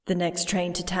The next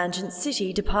train to Tangent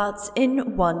City departs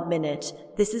in 1 minute.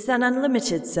 This is an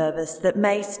unlimited service that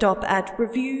may stop at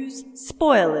reviews,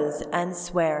 spoilers, and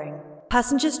swearing.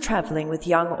 Passengers travelling with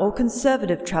young or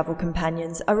conservative travel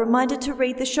companions are reminded to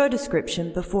read the show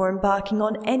description before embarking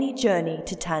on any journey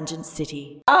to Tangent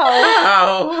City.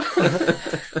 Oh,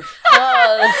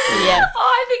 yeah.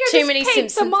 I think I Too just many peed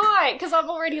Simpsons. the mic because I'm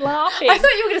already laughing. I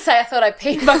thought you were going to say I thought I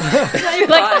peed my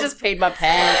I just peed my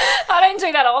pants. I don't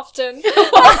do that often.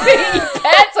 Peed your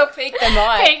pants or peed the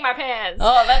mic? Peeing my pants.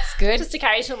 Oh, that's good. Just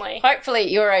occasionally. Hopefully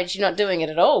at your age you're not doing it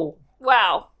at all.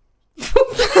 Wow.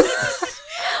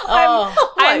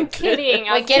 I'm kidding.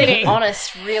 We're getting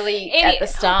honest really at the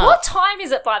start. What time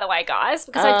is it, by the way, guys?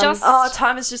 Because I just...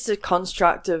 time is just a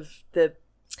construct of the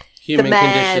Human man.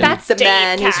 condition. That's the deep,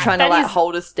 man who's Kat. trying That to is-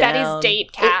 hold us down. That is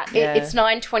deep, Kat. It's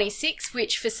 9:26,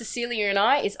 which for Cecilia and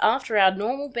I is after our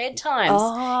normal bedtimes.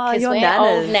 Oh, 'cause your we're nanas.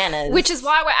 old nanas. Which is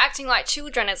why we're acting like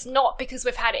children. It's not because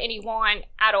we've had any wine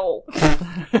at all.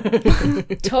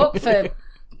 Talk for...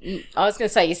 I was going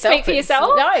to say yourself. Speak for but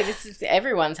yourself? No, this is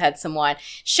everyone's had some wine.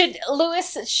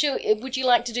 Would you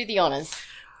like to do the honours?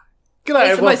 G'day He's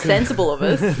and the most welcome. sensible of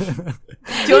us. Do you want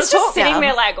He's to just talk sitting now?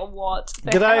 there like, what the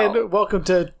G'day hell? and welcome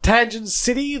to Tangent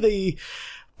City, the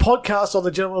podcast on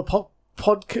the General podcast.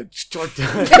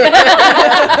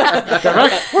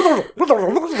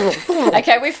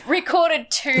 Okay, we've recorded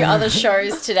 2 other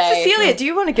shows today. Cecilia, do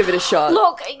you want to give it a shot?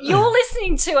 Look, you're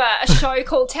listening to a show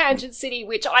called Tangent City,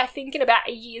 which I think in about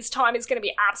a year's time is going to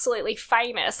be absolutely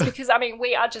famous because, I mean,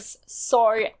 we are just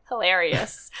so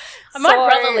hilarious. My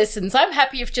brother listens. I'm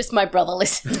happy if just my brother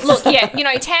listens. Look, yeah, you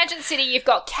know, Tangent City, you've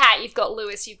got Kat, you've got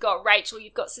Lewis, you've got Rachel,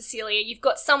 you've got Cecilia, you've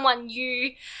got someone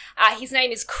new. His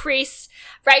name is Chris.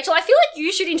 Rachel, I feel like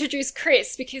you should introduce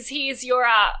Chris because he is your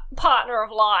partner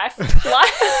of life. Life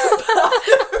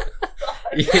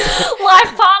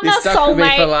partner, You're stuck with me for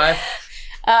soulmate. life.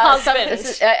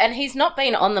 Husband. And he's not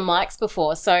been on the mics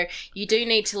before, so you do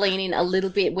need to lean in a little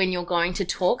bit when you're going to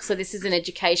talk. So this is an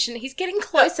education. He's getting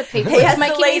closer, people. He It's has to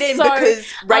making lean me in so because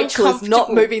Rachel is not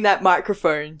uncomfortable. moving that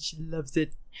microphone. She loves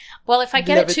it. Well, if I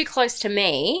get Love it it. too close to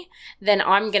me, then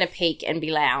I'm going to peek and be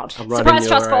loud. I'm right Surprise in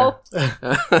trust fall.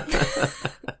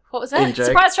 What was that? In joke.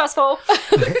 Surprise trust fall. I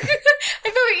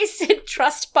thought you said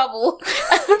trust bubble.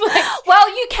 I'm like, Well,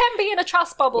 you can be in a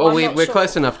trust bubble. Well, I'm not we're sure.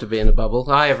 close enough to be in a bubble.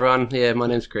 Hi, everyone. Yeah, my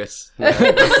name's Chris.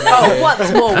 Oh,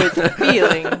 once more with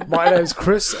feeling. My name's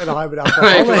Chris and I'm an I'm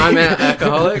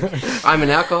alcoholic. an alcoholic. I'm an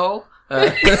alcohol.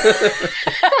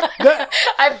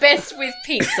 I'm best with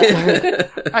pizza.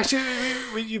 Actually,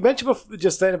 you mentioned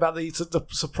just then about the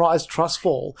surprise trust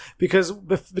fall because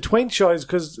between shows,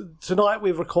 because tonight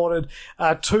we've recorded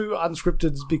 2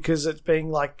 unscripted because it's being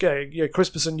like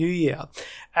Christmas and New Year,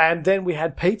 and then we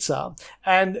had pizza,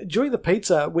 and during the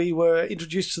pizza we were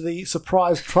introduced to the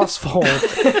surprise trust fall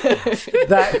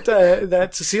that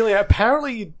Cecilia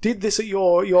apparently did this at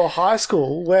your high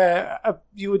school where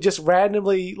you would just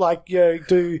randomly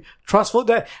do trust fall.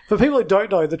 Now, for people who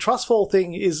don't know, the trust fall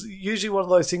thing is usually one of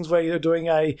those things where you're doing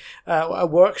a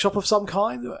workshop of some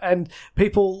kind, and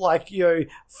people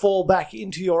fall back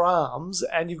into your arms,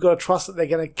 and you've got to trust that they're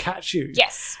going to catch you.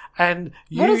 Yes. And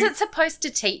What is it supposed to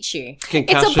teach you?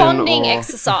 Concussion It's a bonding or...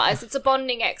 exercise. It's a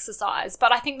bonding exercise,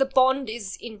 but I think the bond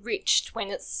is enriched when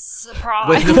it's surprise.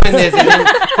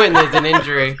 when there's an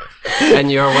injury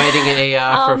and you're waiting in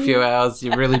ER for a few hours,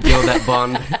 you really build that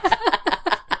bond.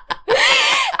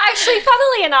 Actually,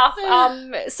 funnily enough,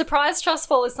 surprise trust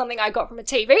fall is something I got from a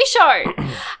TV show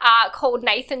called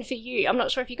Nathan for You. I'm not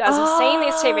sure if you guys have seen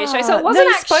this TV show. So it wasn't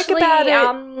you actually spoke about it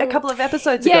a couple of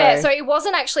episodes ago. Yeah, so it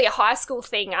wasn't actually a high school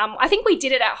thing. I think we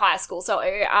did it at high school. So,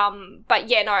 but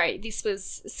yeah, no, this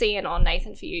was seen on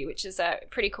Nathan for You, which is a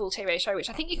pretty cool TV show, which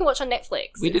I think you can watch on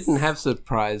Netflix. We didn't have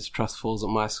surprise trust falls at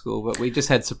my school, but we just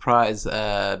had surprise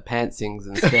pantsings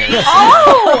instead.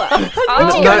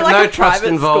 No trust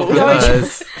involved with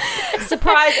those.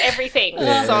 Surprise everything.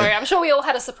 So I'm sure we all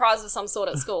had a surprise of some sort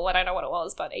at school. I don't know what it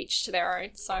was, but each to their own.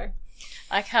 So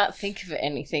I can't think of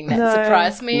anything that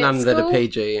surprised me None at that school. are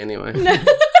PG anyway.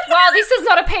 well, this is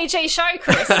not a PG show,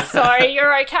 Chris, so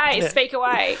you're okay. Speak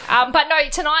away. But no,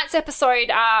 tonight's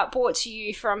episode brought to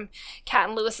you from Kat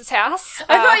and Lewis's house.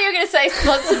 I thought you were going to say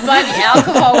sponsored by the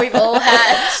alcohol we've all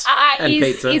had. And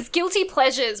pizza. Is guilty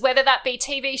pleasures, whether that be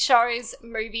TV shows,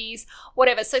 movies,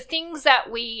 whatever. So things that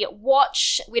we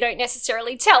watch, we don't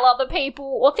necessarily tell other people,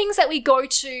 or things that we go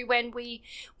to when we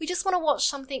just want to watch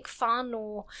something fun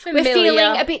or we're Cecilia.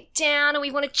 feeling a bit down and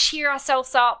we want to cheer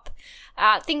ourselves up.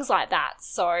 Things like that.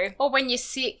 So, Or when you're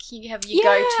sick, you have your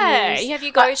yeah, go-tos. you have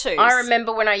your go-tos. I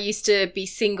remember when I used to be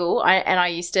single and I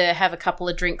used to have a couple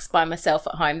of drinks by myself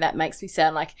at home. That makes me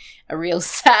sound like a real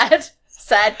sad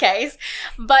case.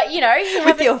 But, you have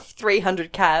With your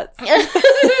 300 cats.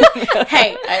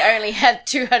 Hey, I only had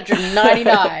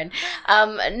 299.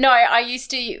 No, I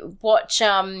used to watch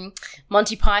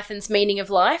Monty Python's Meaning of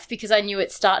Life because I knew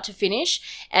it start to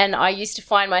finish, and I used to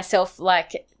find myself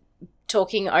like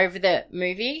talking over the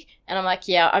movie, and I'm like,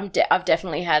 yeah, I've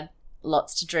definitely had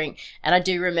lots to drink, and I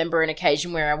do remember an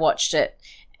occasion where I watched it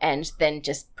and then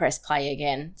just press play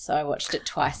again. So I watched it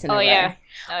twice in a row. Yeah.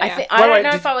 I Wait, don't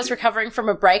know did- if I was recovering from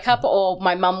a breakup or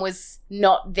my mum was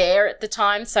not there at the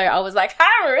time, so I was like,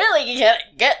 I'm really gonna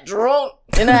get drunk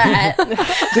tonight.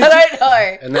 I don't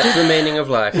know. And that's the meaning of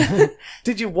life.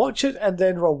 Did you watch it and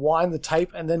then rewind the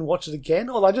tape and then watch it again,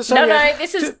 or like just No,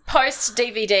 this is post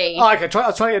DVD. Oh, okay, I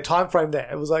was trying to get a time frame there.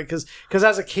 It was like because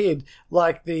as a kid,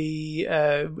 like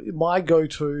my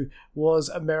go-to was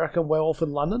American Werewolf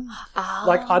in London.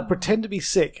 Like I'd pretend to be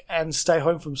sick and stay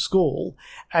home from school,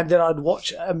 and then I'd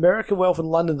watch American Werewolf in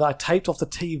London that I taped off the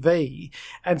TV,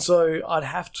 and so I'd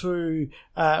have to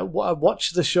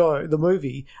watch the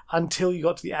movie until you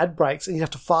got to the ad breaks, and you have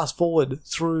to fast forward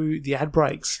through the ad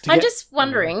breaks. I'm just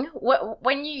wondering,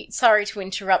 when you, sorry to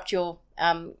interrupt your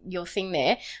thing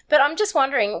there, but I'm just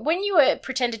wondering, when you were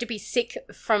pretended to be sick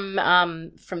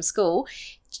from school,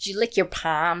 did you lick your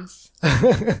palms?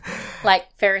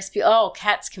 Like Ferris Bueller? Oh,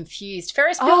 Kat's confused.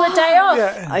 Ferris Bueller day off.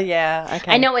 Yeah. Yeah,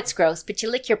 okay. I know it's gross, but you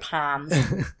lick your palms.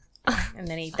 And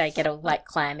then they get all, like,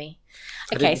 clammy.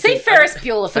 Okay, see Ferris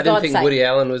Bueller, for I didn't God's think sake. Woody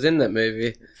Allen was in that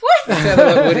movie. What? Sounded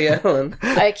like Woody Allen.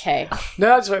 Okay.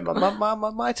 No, I just went,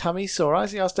 my tummy's sore. I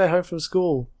think I'll stay home from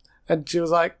school. And she was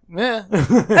like, yeah.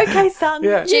 Okay, son.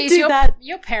 Yeah. You Geez, do that.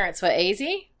 your parents were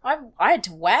easy. I had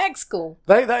to wag school.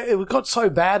 It got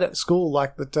so bad at school,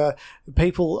 like that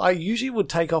people, I usually would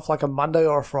take off like a Monday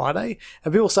or a Friday,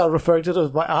 and people started referring to it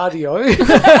as my RDO.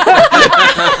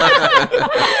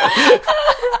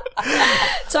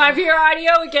 Time for your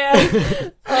audio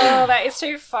again. Oh, that is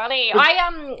too funny.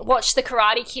 I watched The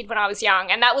Karate Kid when I was young,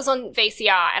 and that was on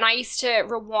VCR, and I used to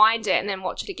rewind it and then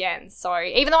watch it again. So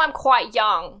even though I'm quite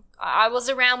young, I was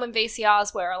around when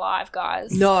VCRs were alive,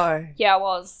 guys. No. Yeah, I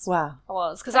was. Wow. I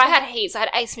was. Because I had heaps. I had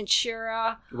Ace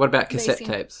Ventura. What about cassette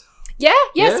Amazing. tapes? Yeah,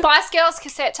 Yeah? Spice Girls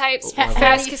cassette tapes. How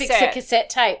First do you fix a cassette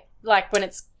tape? Like when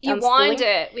it's You unspooling? wind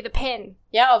it with a pen.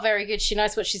 Yeah, oh, very good. She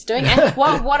knows what she's doing. And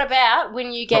what about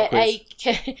when you get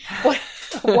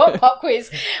what pop quiz?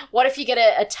 What if you get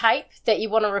a tape that you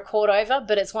want to record over,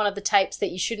 but it's one of the tapes that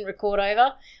you shouldn't record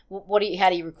over? How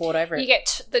do you record over it? You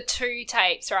get the two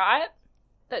tapes, right?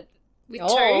 With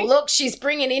Oh, two. look, she's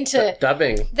bringing into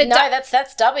Dubbing.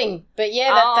 that's dubbing. But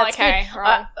yeah, that's okay, good.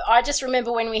 right. I just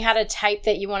remember when we had a tape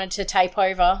that you wanted to tape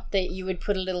over, that you would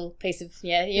put a little piece of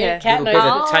Cat Little knows. bit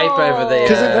of tape over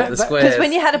the squares. Because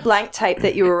when you had a blank tape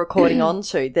that you were recording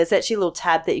onto, there's actually a little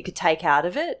tab that you could take out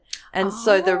of it. And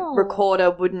so the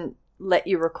recorder wouldn't let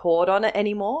you record on it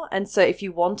anymore. And so if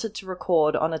you wanted to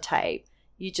record on a tape,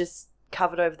 you just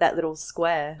covered over that little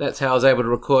square. That's how I was able to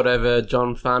record over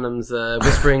John Farnham's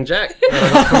Whispering Jack that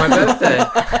I got for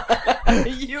my birthday.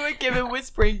 You were given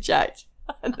Whispering Jack.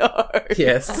 No.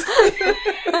 Yes.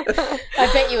 I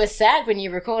bet you were sad when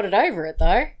you recorded over it,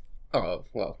 though. Oh,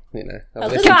 well, you know. A I've little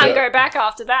listened Can't to it. go back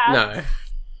after that.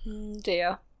 No.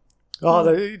 Dear. Oh,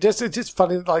 it's just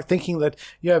funny, like thinking that,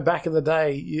 back in the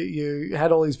day, you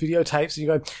had all these videotapes and you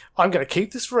go, I'm going to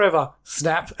keep this forever.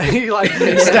 Snap. And you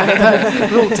snap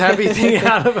that little tabby thing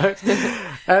out of it.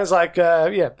 And it's like,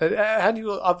 but how do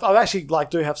you, I've actually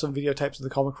do have some videotapes in the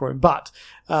comic room, but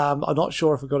I'm not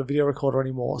sure if we've got a video recorder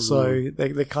anymore. So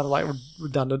they're kind of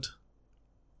redundant.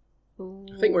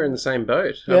 I think we're in the same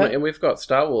boat. Yeah. And we've got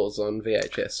Star Wars on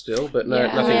VHS still, but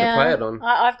nothing to Yeah. play it on.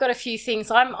 I've got a few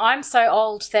things. I'm so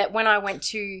old that when I went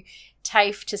to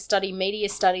TAFE to study media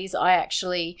studies, I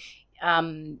actually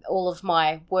all of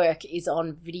my work is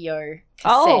on video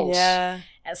cassette. Oh, Yeah.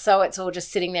 So it's all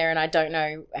just sitting there, and I don't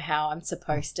know how I'm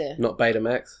supposed to. Not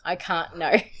Betamax. I can't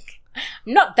know.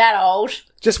 I'm not that old.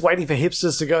 Just waiting for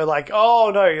hipsters to go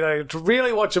to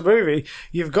really watch a movie,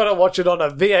 you've got to watch it on a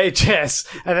VHS.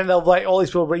 And then all these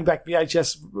people bring back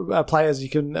VHS players. You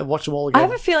can watch them all I again.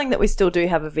 have a feeling that we still do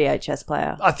have a VHS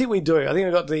player. I think we do. I think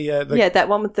we got the Yeah, that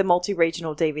one with the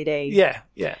multi-regional DVD.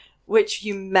 yeah. Which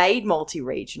you made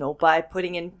multi-regional by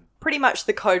putting in pretty much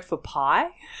the code for pi.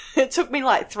 It took me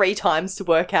 3 times to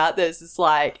work out. There's this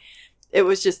it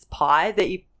was just pi that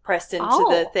you pressed into Oh.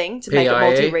 the thing to make it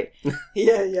multi.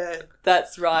 Yeah,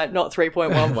 that's right. Not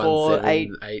 3.148.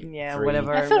 178, Yeah, 3,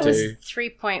 whatever. I thought it was 2.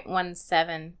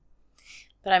 3.17,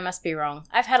 but I must be wrong.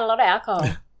 I've had a lot of alcohol.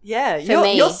 Yeah, For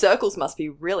me. your circles must be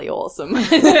really awesome.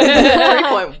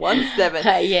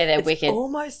 3.17. Yeah, they're It's wicked.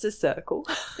 almost a circle.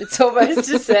 It's almost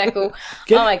a circle.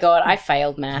 Get- Oh my god, I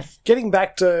failed math. Getting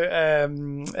back to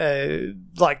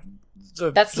like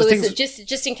That's the Lewis's. things-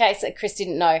 Just in case that Chris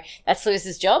didn't know, that's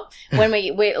Lewis's job. When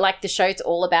we're like the show's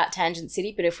all about Tangent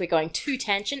City, but if we're going to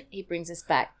tangent, he brings us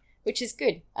back, which is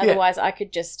good. Otherwise,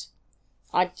 I'd just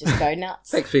go nuts.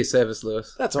 Thanks for your service,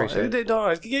 Lewis. That's all right. Appreciate it.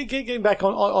 No, no, getting back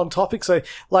on topic, so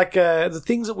like the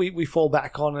things that we fall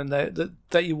back on and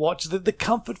that you watch, the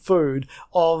comfort food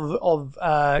of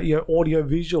audio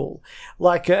visual.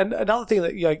 Like another thing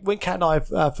that when Kat and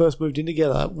I first moved in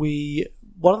together,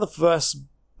 one of the first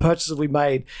purchases we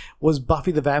made was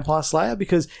Buffy the Vampire Slayer,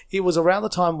 because it was around the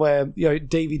time where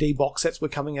DVD box sets were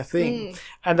coming a thing,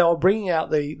 and they were bringing out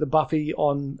the Buffy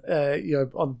on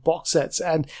box sets,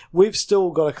 and we've still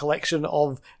got a collection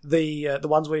of the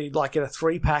ones where you like get a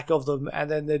 3-pack of them, and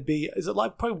then there'd be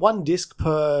probably one disc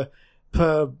per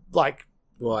like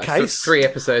Well, case. 3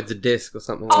 episodes a disc or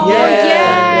something Oh, like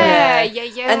that.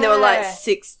 yeah. And there were like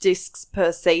 6 discs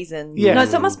per season. Yeah. No,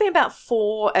 so it must be about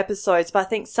 4 episodes, but I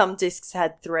think some discs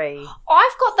had 3.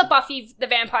 I've got the Buffy the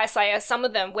Vampire Slayer, some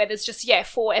of them, where there's just,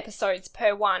 4 episodes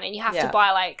per one, and you have to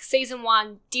buy, like, season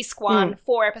 1, disc 1,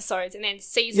 4 episodes, and then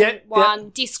season 1,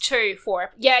 disc 2,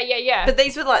 4. Yeah. But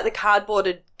these were like the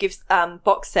cardboarded gifts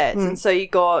box sets, and so you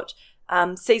got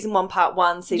season 1 part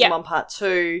 1, season 1 part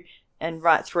 2, and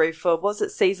right through for, was it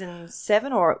season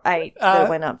 7 or 8 that it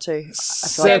went up to? I feel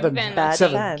 7. Seven. Bad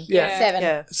Seven. fan. Yeah. 7.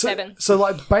 Yeah. So, 7. So,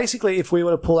 like, basically, if we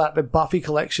were to pull out the Buffy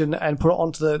collection and put it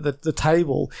onto the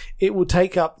table, it would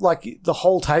take up like the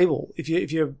whole table if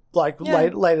you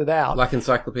laid it out. Like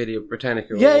Encyclopedia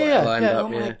Britannica. Yeah. Lined Yeah. up, Oh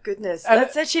my yeah. goodness, And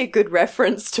that's actually a good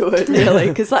reference to it, really,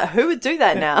 because like who would do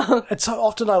that now? And so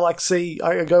often I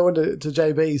go into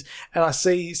JB's and I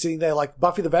see sitting there like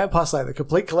Buffy the Vampire Slayer, the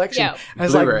complete collection, Yeah. and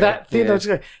it's like Blu-ray, that thin. yeah. I just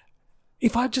go,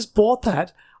 if I just bought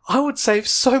that, I would save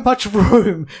so much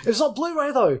room. It's not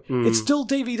Blu-ray though; it's still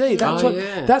DVD.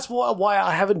 That's why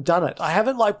I haven't done it. I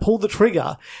haven't like pulled the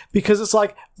trigger, because it's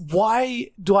like, why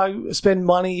do I spend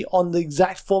money on the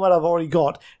exact format I've already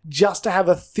got just to have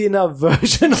a thinner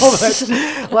version of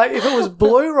it? Like if it was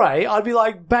Blu-ray, I'd be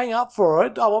like bang up for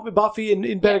it. I want my Buffy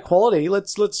in better quality.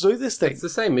 Let's do this thing. It's the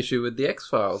same issue with the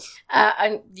X-Files.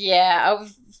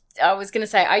 I was going to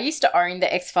say, I used to own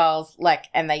the X-Files,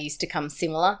 and they used to come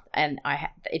similar, and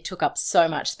it took up so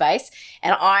much space.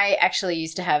 And I actually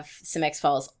used to have some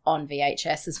X-Files on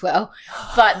VHS as well.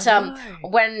 But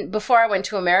before I went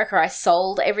to America, I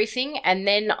sold everything, and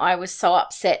then I was so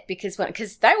upset because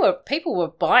people were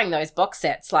buying those box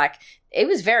sets, like it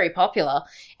was very popular.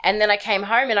 And then I came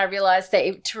home and I realized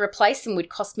that to replace them would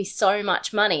cost me so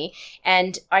much money,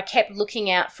 and I kept looking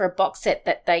out for a box set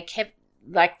that they kept.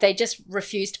 Like, they just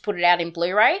refused to put it out in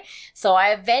Blu-ray. So I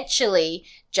eventually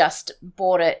just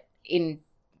bought it in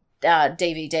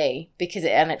DVD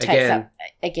it takes up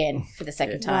again for the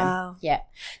second time. Wow. Yeah.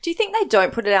 Do you think they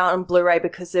don't put it out on Blu-ray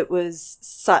because it was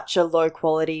such a low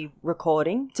quality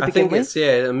recording to I begin think with?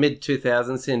 it's a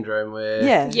mid-2000 syndrome where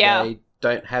Yeah. they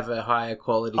don't have a higher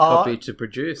quality copy to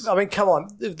produce. I mean, come on,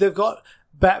 they've got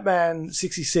Batman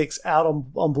 66 out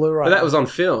on Blu-ray. But that was on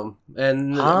film.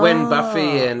 And when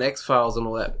Buffy and X-Files and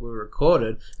all that were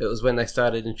recorded, it was when they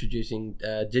started introducing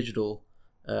digital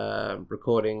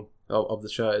recording of the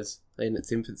shows in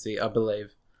its infancy, I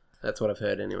believe. That's what I've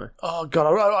heard anyway. Oh,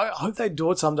 God, I hope they do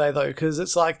it someday, though, because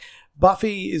it's like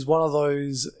Buffy is one of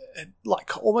those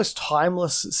like almost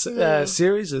timeless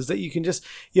series that you can just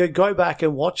go back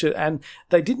and watch it, and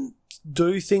they didn't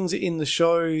do things in the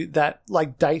show that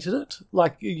like dated it,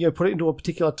 like put it into a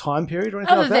particular time period or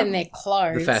anything Other like that. than their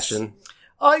clothes. The fashion.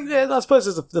 Oh yeah, I suppose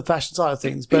there's the fashion side of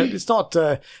things, but it's not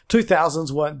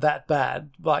 2000s weren't that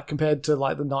bad, like compared to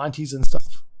like the 90s and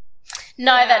stuff.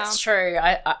 No, Yeah. that's true.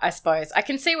 I suppose. I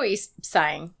can see what you're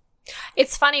saying.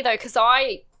 It's funny though, because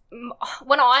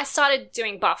when I started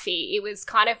doing Buffy, it was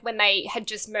kind of when they had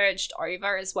just merged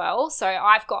over as well. So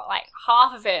I've got like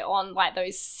half of it on like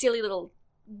those silly little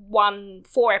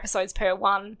 4 episodes per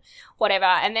one, whatever.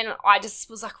 And then I just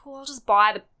was like, well, I'll just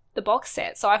buy the box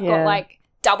set. So I've got like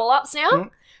double ups now.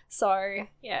 So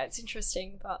yeah, it's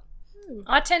interesting. But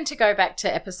I tend to go back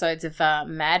to episodes of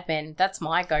Mad Men. That's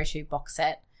my go-to box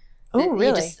set. Oh, You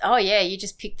really? you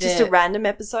just pick Just a random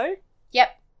episode? Yep.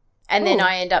 And then Ooh.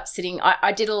 I end up sitting,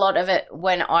 I did a lot of it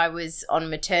when I was on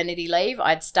maternity leave.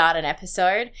 I'd start an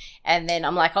episode and then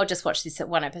I'm like, I'll just watch this at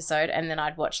one episode, and then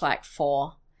I'd watch like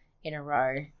 4. in a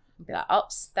row. I'd be like,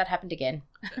 oops, that happened again.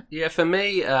 Yeah, for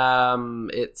me,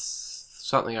 it's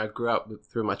something I grew up with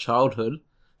through my childhood.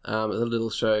 A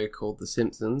little show called The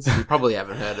Simpsons. You probably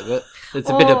haven't heard of it. It's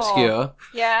a bit obscure.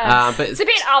 Yeah. But it's a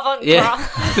bit avant-garde. Yeah,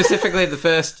 specifically the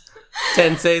first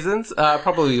 10 seasons. I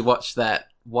probably watched that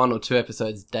 1 or 2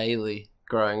 episodes daily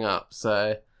growing up.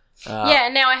 So yeah,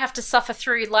 now I have to suffer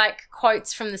through like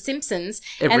quotes from The Simpsons,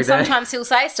 Every and day. sometimes he'll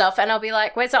say stuff, and I'll be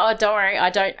like, "Where's that? Oh, don't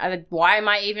worry, why am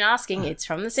I even asking? It's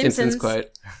from The Simpsons." quote.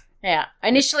 Yeah.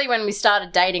 Initially, when we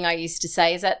started dating, I used to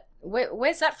say, "Is that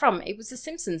where's that from?" It was The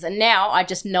Simpsons, and now I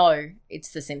just know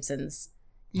it's The Simpsons.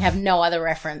 You have no other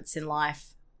reference in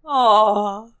life.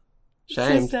 Oh,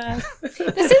 Shamed. so sad.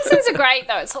 The Simpsons are great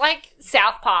though. It's like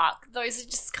South Park. Those are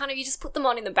just kind of, you just put them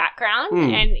on in the background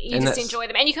and you And just that's- enjoy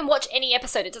them. And you can watch any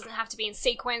episode. It doesn't have to be in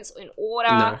sequence or in order.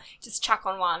 No. Just chuck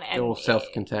on one. And They're all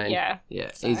self-contained. Yeah.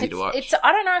 Yeah, easy to watch. It's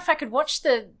I don't know if I could watch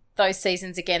those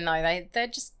seasons again though. They're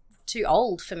just too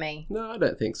old for me. No, I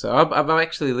don't think so. I'm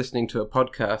actually listening to a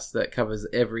podcast that covers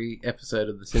every episode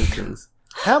of The Simpsons.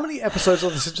 How many episodes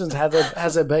of The Simpsons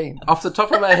has there been? Off the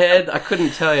top of my head, I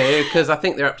couldn't tell you because I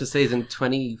think they're up to season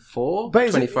 24,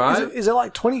 But 25. Is it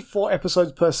like 24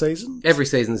 episodes per season? Every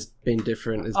season's been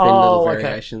different. There's been Oh, little okay.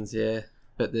 variations, yeah.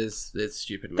 But there's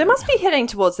stupid. They must be heading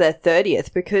towards their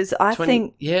 30th because I 20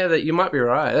 think Yeah, you might be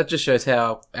right. That just shows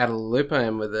how out of the loop I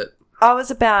am with it. I was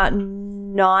about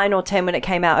 9 or 10 when it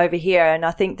came out over here, and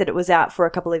I think that it was out for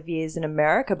a couple of years in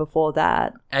America before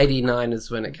that. 89 is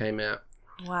when it came out.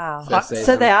 Wow. First So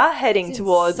season. they are heading It's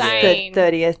towards the insane.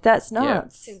 30th. That's It's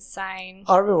nuts. insane.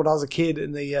 I remember when I was a kid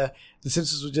and the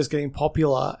Simpsons were just getting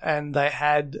popular, and they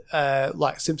had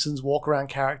like Simpsons walk around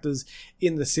characters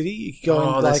in the city. You could go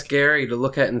and They're like scary to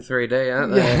look at in 3D,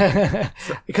 aren't they? yeah,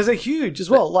 because they're huge as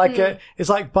well. Like it's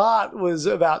like Bart was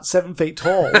about 7 feet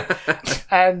tall,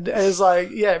 and it's like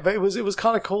but it was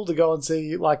kind of cool to go and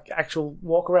see like actual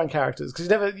walk around characters because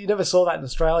you never saw that in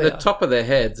Australia. The top of their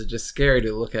heads are just scary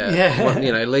to look at. Yeah. What,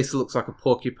 Lisa looks like a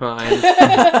porcupine.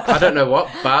 I don't know what.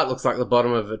 Bart looks like the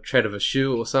bottom of a tread of a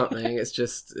shoe or something. It's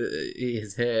just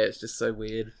his hair. It's just so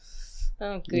weird.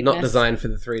 Oh goodness. Not designed for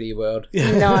the 3D world.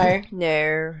 No.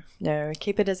 No.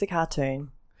 Keep it as a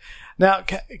cartoon. Now,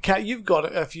 Kat, you've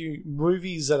got a few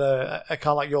movies that are kind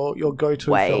of like your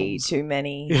go-to Way films. too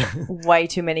many. Way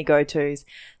too many go-tos.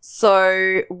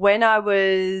 So when I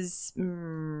was...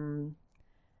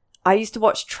 I used to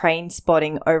watch Train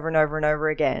Spotting over and over and over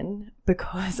again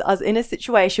because I was in a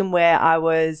situation where I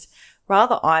was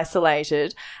rather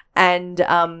isolated and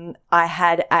I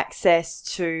had access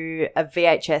to a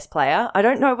VHS player. I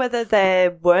don't know whether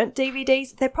there weren't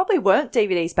DVDs. There probably weren't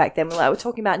DVDs back then. We're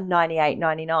talking about 98,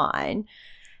 99.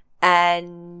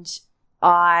 And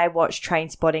I watched Train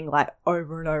Spotting like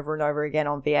over and over and over again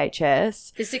on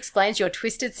VHS. This explains your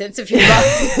twisted sense of humor.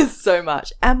 So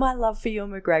much. And my love for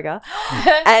Ewan McGregor.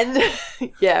 And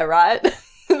yeah, right?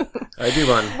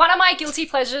 Obi-Wan. One of my guilty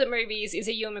pleasure movies is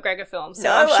a Ewan McGregor film, so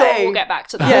No I'm way. sure we'll get back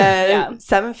to that. Yeah,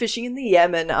 salmon fishing in the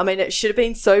Yemen. I mean, it should have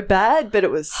been so bad, but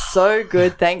it was so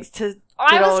good thanks to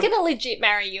I good was old- going to legit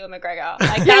marry Ewan McGregor.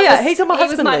 Like, Yeah, he's on my he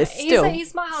was husband list still.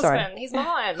 He's my Sorry. husband. He's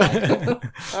mine.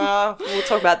 Like, We'll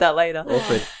talk about that later.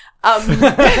 Awkward.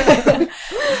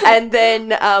 And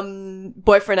then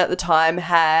boyfriend at the time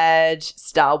had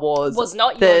Star Wars. Was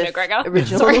not the Ewan McGregor.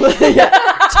 Original. Sorry. Yeah,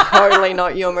 totally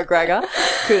not Ewan McGregor.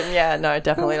 No,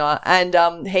 definitely not.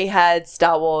 And he had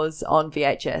Star Wars on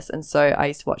VHS, and so I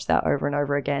used to watch that over and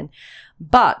over again.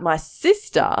 But my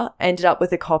sister ended up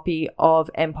with a copy of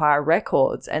Empire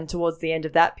Records, and towards the end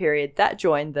of that period, that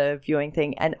joined the viewing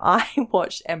thing, and I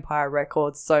watched Empire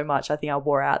Records so much, I think I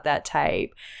wore out that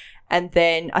tape. And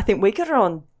then I think we got it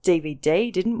on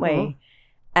DVD, didn't we? Mhm.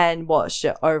 And watched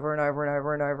it over and over and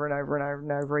over and over and over and over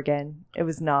and over again. It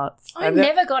was nuts. I And then-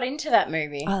 never got into that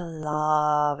movie. I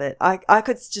love it. I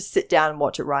could just sit down and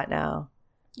watch it right now.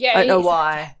 yeah, I don't know he's-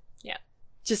 why. Yeah.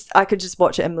 I could just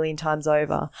watch it a million times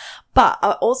over. But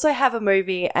I also have a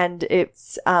movie, and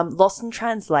it's Lost in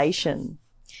Translation.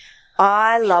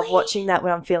 I love watching that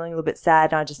when I'm feeling a little bit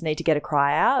sad and I just need to get a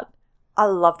cry out. I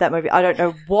love that movie. I don't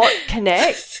know what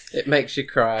connects. It makes you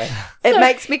cry. It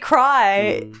makes me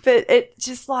cry, but it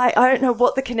just like, I don't know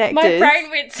what the connect My is. brain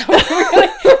went somewhere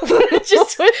really,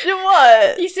 just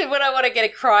what? You said when I want to get a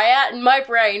cry out, and my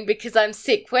brain, because I'm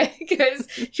sick, where it goes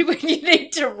when you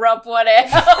need to rub one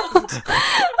out.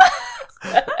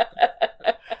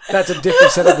 That's a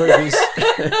different set of movies.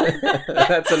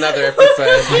 That's another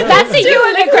episode. That's a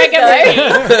Ewan McGregor movie.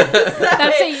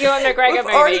 That's a Ewan McGregor We've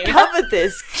movie. already covered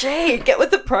this. Gee, get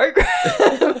with the program.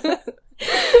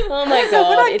 Oh my god!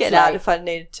 Would I it's get late. out if I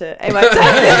needed to? Anyway,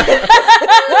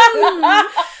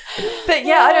 But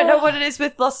yeah, I don't know what it is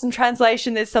with Lost in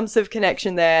Translation. There's some sort of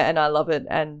connection there, and I love it.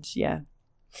 And yeah,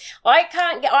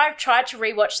 I've tried to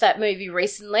rewatch that movie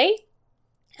recently,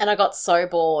 and I got so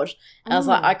bored. And I was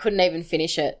like, I couldn't even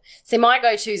finish it. See, my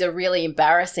go-tos are really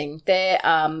embarrassing. They're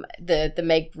the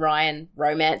Meg Ryan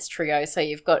romance trio. So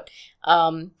you've got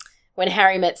When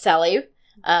Harry Met Sally,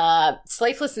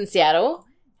 Sleepless in Seattle,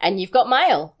 and you've got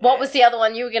Mail. What was the other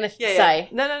one you were going to say?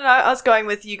 No. I was going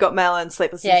with You Got Mail and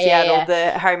Sleepless in Seattle. Yeah.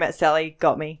 The Harry Met Sally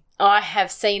got me. I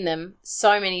have seen them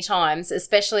so many times,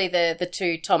 especially the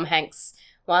two Tom Hanks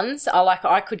ones.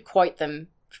 I could quote them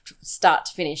start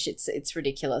to finish. It's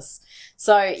ridiculous.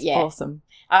 So yeah, Awesome.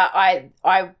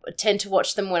 I tend to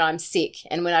watch them when I'm sick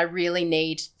and when I really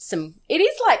need some. It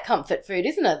is like comfort food,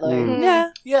 isn't it, Lou? Yeah,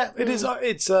 Yeah, it is.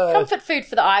 It's Comfort food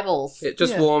for the eyeballs. It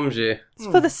just warms you. it's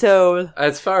for the soul.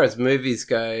 As far as movies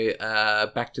go,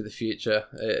 Back to the Future,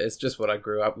 it's just what I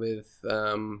grew up with.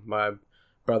 My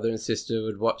brother and sister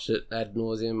would watch it ad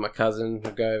nauseum. My cousin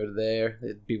would go over there.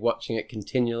 They'd be watching it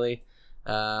continually,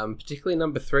 particularly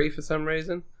number 3 for some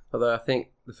reason. Although I think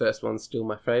the first one's still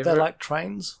my favourite. they like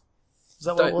trains. Is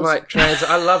that what it Don't was? like trains.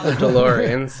 I love the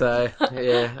DeLorean, so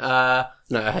yeah.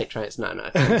 No, I hate trains. No.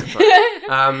 Trains are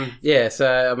fine. Yeah,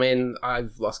 so I mean,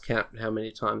 I've lost count how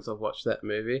many times I've watched that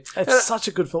movie. It's such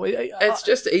a good film. It's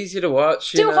just easy to watch.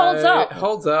 Still holds up. It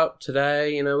holds up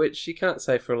today, which you can't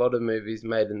say for a lot of movies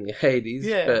made in the 80s.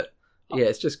 Yeah. But yeah,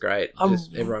 it's just great.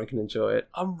 Just everyone can enjoy it.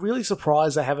 I'm really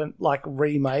surprised they haven't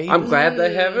remade. I'm glad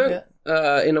they haven't.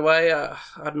 In a way, I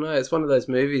don't know. It's one of those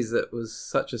movies that was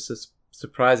such a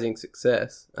surprising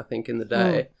success, I think, in the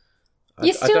day.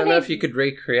 I don't know if you could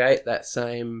recreate that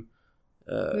same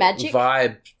Magic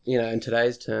vibe, in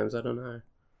today's terms. I don't know.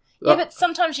 Yeah, but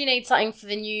sometimes you need something for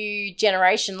the new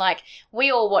generation. Like, we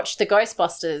all watched the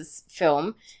Ghostbusters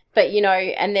film, but,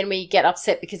 and then we get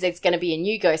upset because there's going to be a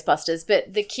new Ghostbusters.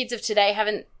 But the kids of today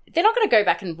they're not going to go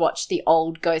back and watch the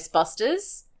old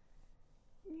Ghostbusters.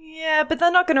 Yeah, but they're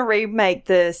not going to remake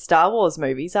the Star Wars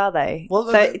movies, are they? Well,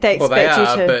 they expect Well, they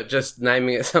are, you to. but just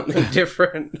naming it something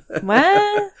different.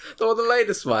 What? Or the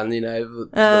latest one,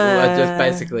 just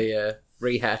basically a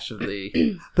rehash of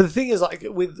the... But the thing is,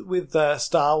 with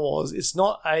Star Wars, it's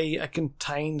not a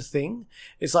contained thing.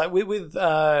 It's like with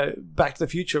Back to the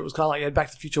Future, it was kind of like you had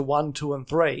Back to the Future 1, 2, and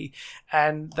 3,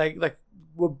 and they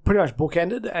were pretty much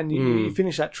bookended, and you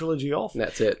finish that trilogy off.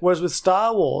 That's it. Whereas with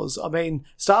Star Wars,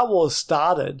 Star Wars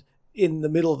started in the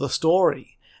middle of the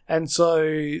story, and so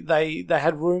they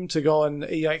had room to go and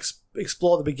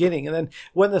explore the beginning. And then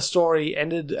when the story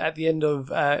ended at the end of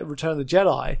Return of the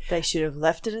Jedi, They should have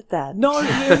left it at that. no,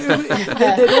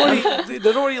 they'd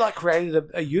already created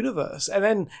a universe, and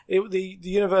then the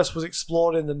universe was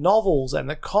explored in the novels and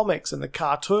the comics and the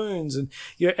cartoons and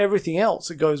everything else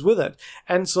that goes with it.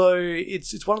 And so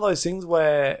it's one of those things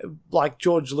where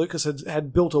George Lucas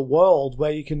had built a world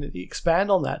where you can expand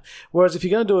on that. Whereas if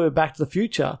you're going to do a Back to the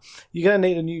Future, you're going to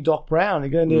need a new Doc Brown, you're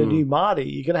going to need a new Marty,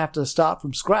 you're going to have to start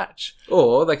from scratch.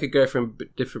 Or they could go from a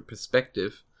different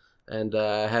perspective and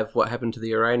have what happened to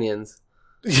the Iranians.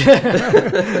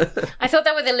 I thought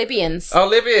they were the Libyans. Oh,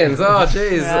 Libyans! Oh,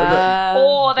 jeez.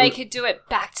 Or they could do it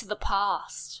back to the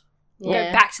past.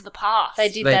 Yeah. Go back to the past. They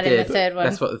did that in the third one.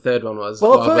 That's what the third one was.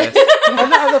 Well, Wild West.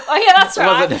 Oh, yeah, that's It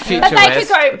wasn't right. the But Future they West. could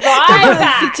go right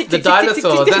back. The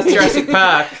dinosaurs. That's Jurassic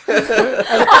Park.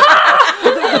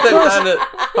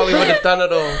 Hollywood have done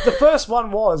it all. The first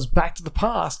one was Back to the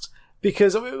Past.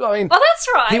 Because, Oh, that's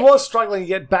right. he was struggling to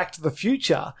get back to the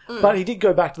future, but he did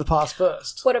go back to the past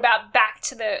first. What about back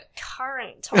to the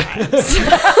current times? It's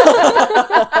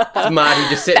Marty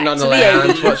just sitting on the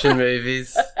lounge watching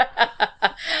movies,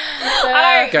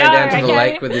 I don't going know, down to the okay?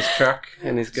 lake with his truck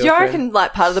and his Do you girlfriend. reckon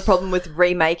part of the problem with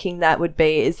remaking that would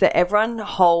be is that everyone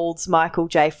holds Michael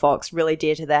J. Fox really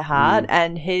dear to their heart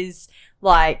and his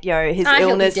his He'll be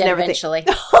illness dead and everything. eventually.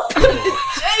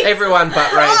 Everyone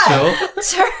but Rachel.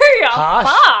 Too far.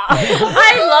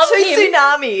 I love Too him.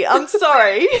 tsunami. I'm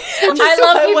sorry. I'm just I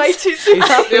love him. way too He's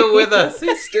tsunami. still with us.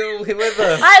 He's still with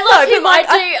us. I love No, him. but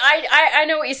I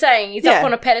know what you're saying. He's Yeah. up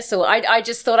on a pedestal. I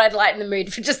just thought I'd lighten the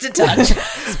mood for just a touch.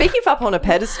 Speaking of up on a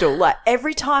pedestal,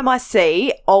 every time I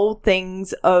see old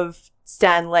things of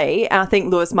Stan Lee, and I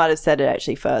think Lewis might have said it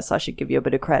actually first, so I should give you a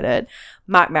bit of credit.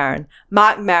 Mark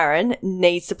Maron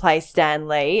needs to play Stan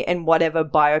Lee in whatever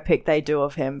biopic they do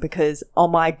of him because, oh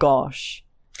my gosh.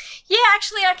 Yeah,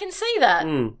 actually, I can see that.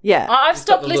 Yeah. I've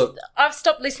stopped. got the look. I've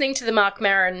stopped listening to the Mark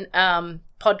Maron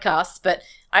podcasts, but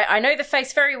I know the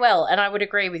face very well, and I would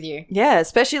agree with you. Yeah,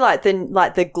 especially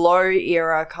the Glow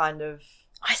era kind of.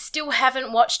 I still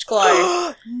haven't watched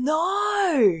Glow.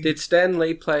 No. Did Stan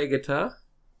Lee play guitar?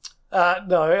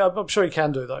 No, I'm sure he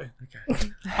can do though.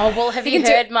 Oh, well, have you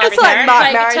heard Mark It's like Maron Mark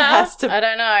play Maron guitar? has to- I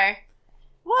don't know.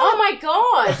 Oh, my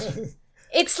God.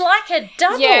 It's like a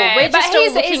double. Yeah, We're just all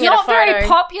he's looking not at a photo. very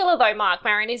popular though, Mark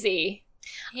Maron, is he?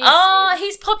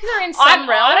 He's popular in some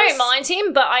realms. I don't mind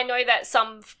him, but I know that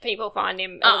some people find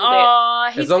him a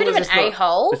little He's As a long bit of as an it's not-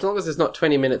 a-hole. As long as there's not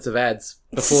 20 minutes of ads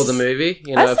before the movie,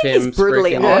 I of think him he's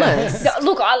brutally spruiking. honest. bit.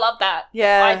 Look, I love that.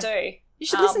 Yeah. I do. You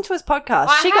should listen to his podcast.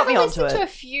 I She got me haven't onto listened to it. a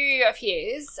few of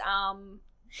his.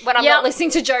 When I'm Yeah. not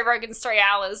listening to Joe Rogan's 3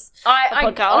 hours. I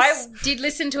podcast. did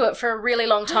listen to it for a really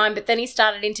long time, but then he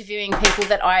started interviewing people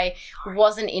that I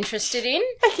wasn't interested in.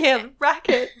 Yeah,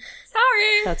 racket.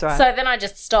 Sorry. That's right. So then I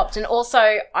just stopped. And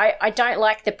also, I don't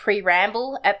like the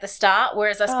pre-ramble at the start,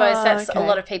 whereas I suppose that's a okay.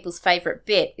 lot of people's favourite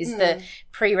bit is the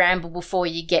pre-ramble before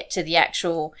you get to the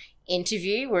actual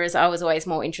interview, whereas I was always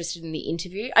more interested in the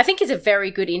interview. I think he's a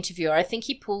very good interviewer. I think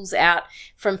he pulls out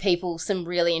from people some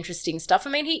really interesting stuff. I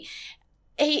mean,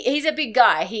 he's a big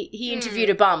guy. He interviewed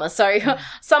Obama, so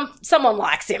someone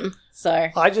likes him. So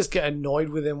I just get annoyed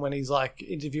with him when he's like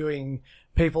interviewing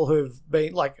people who've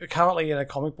been like currently in a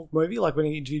comic book movie, like when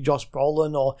he interviewed Josh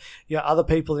Brolin or other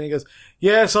people, and he goes,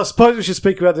 "Yes, I suppose we should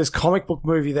speak about this comic book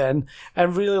movie then,"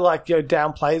 and really like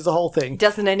downplays the whole thing.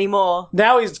 Doesn't anymore.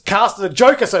 Now he's casted a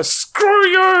Joker, so screw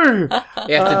you.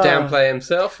 He has to downplay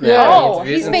himself now. Yeah. He oh,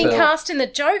 interviews he's been himself. cast in the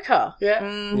Joker. Yeah,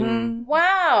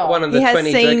 Wow. One of the He has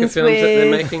 20 Joker scenes films that they're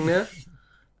with- making now.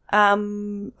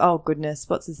 Oh goodness,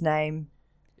 what's his name?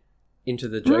 Into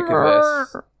the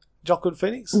Jokerverse. Joaquin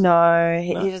Phoenix. No,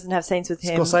 he doesn't have scenes with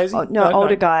him. Scorsese? Oh, No,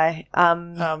 older no. guy.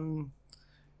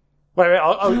 Wait.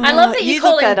 I love that you, You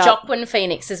call look him that up. Joaquin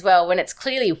Phoenix as well when it's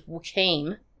clearly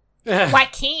Joaquin.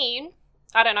 Joaquin.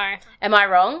 I don't know. Am I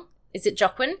wrong? Is it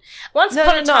Joaquin? Once No,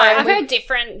 upon no, a no, time, I've heard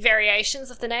different variations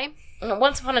of the name.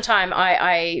 Once upon a time,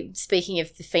 I speaking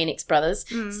of the Phoenix Brothers,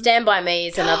 Stand By Me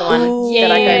is another one Ooh. that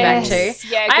I go back to. Yes.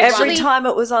 Yeah, I good actually- Every time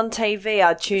it was on TV,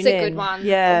 I'd tune It's a in. good one.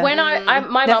 Yeah. When my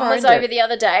Never mum was owned it. over the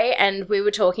other day and we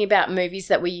were talking about movies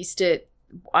that we used to,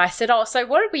 I said, "Oh, so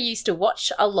what did we used to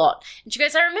watch a lot?" And she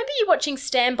goes, "I remember you watching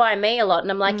Stand By Me a lot." And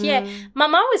I'm like, "Yeah,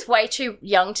 Mum, I was way too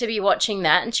young to be watching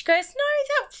that." And she goes,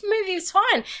 "No, that movie was fine."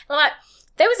 And I'm like,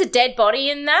 "There was a dead body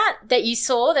in that you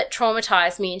saw that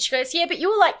traumatized me." And she goes, "Yeah, but you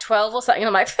were like 12 or something." And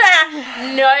I'm like,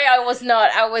 "No, I was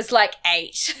not. I was like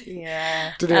 8.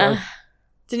 Yeah. De Niro.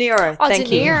 De Niro. Oh, Thank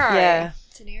De you. Niro. Yeah.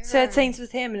 De Niro. So it scenes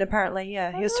with him, and apparently,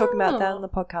 he was talking about that on the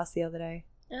podcast the other day.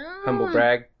 Humble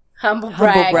brag. Humble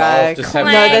Humble brag. brag. Just No,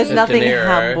 having there's De nothing Niro.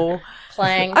 humble.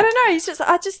 Clang. I don't know.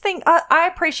 I just think I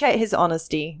appreciate his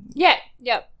honesty. Yeah.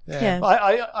 Yep. Yeah.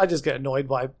 I just get annoyed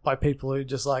by people who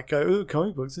just like go, "Ooh,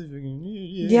 comic books."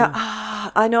 Yeah,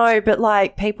 I know, but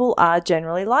like people are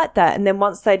generally like that, and then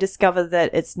once they discover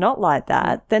that it's not like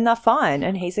that, then they're fine.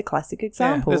 And he's a classic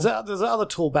example. There's that other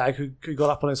tool bag who got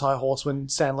up on his high horse when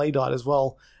Stan Lee died as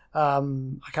well. I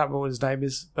can't remember what his name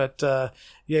is, but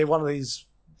one of these.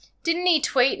 Didn't he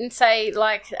tweet and say,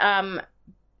 like,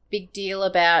 big deal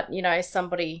about,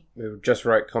 somebody... Who just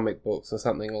wrote comic books or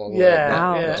something along Yeah,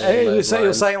 Ouch. yeah. along And he those was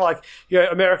lines. saying like,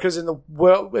 America's in the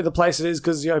world, in the place it is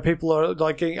because people are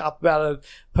like getting up about a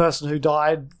person who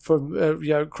died from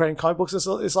creating comic books.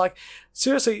 It's like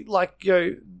seriously, like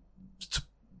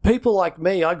people like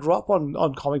me, I grew up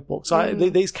on comic books.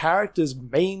 These characters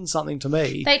mean something to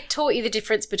me. They taught you the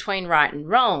difference between right and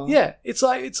wrong. Yeah, it's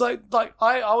like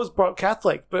I was brought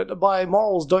Catholic, but my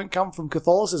morals don't come from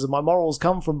Catholicism. My morals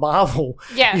come from Marvel.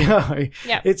 Yeah.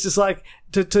 Yeah. It's just like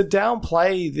to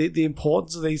downplay the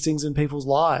importance of these things in people's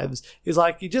lives is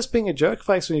like you're just being a jerk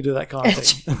face when you do that kind of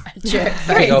thing. Jerk.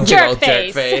 Big old Jerk jerk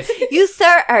face. face. You,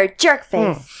 sir, are a jerk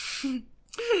face.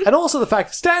 And also the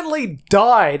fact Stan Lee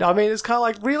died. I mean, it's kind of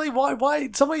like, really? Why?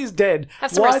 Somebody is dead. Have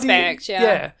some Why do you- respect, yeah.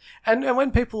 Yeah. And when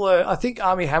people are, I think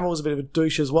Armie Hammer was a bit of a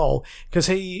douche as well, because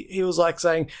he was like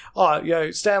saying,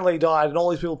 "Oh, Stan Lee died," and all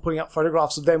these people putting up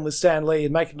photographs of them with Stan Lee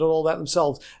and making it all about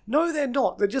themselves. No, they're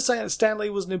not. They're just saying that Stan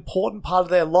Lee was an important part of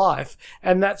their life,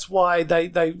 and that's why they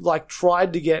like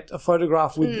tried to get a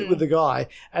photograph with the guy,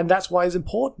 and that's why he's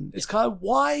important. It's kind of,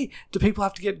 why do people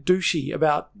have to get douchey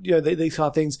about these kind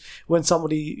of things when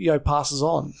somebody passes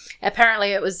on?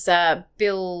 Apparently it was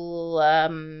Bill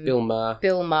Maher.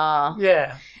 Bill Maher.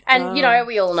 Yeah. And,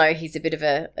 we all know he's a bit of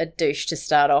a douche to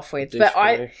start off with. Douche but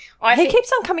canoe. I He think keeps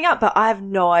on coming up, but I have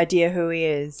no idea who he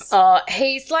is.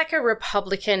 he's like a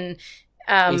Republican...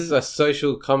 He's a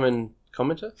social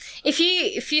commenter. If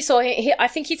you saw him, I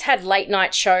think he's had late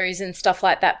night shows and stuff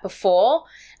like that before.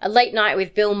 A late night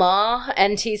with Bill Maher,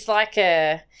 and he's like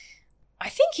I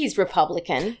think he's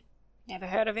Republican. Never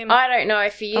heard of him. I don't know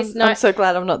if he is. I'm so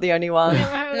glad I'm not the only one. No,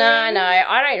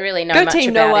 I don't really know Go much team,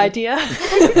 about no him. idea.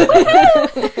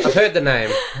 I've heard the name.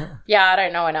 Yeah, I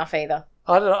don't know enough either.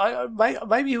 I don't know.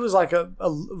 Maybe he was like a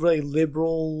really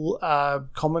liberal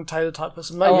commentator type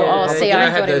person. Maybe. See, you know, I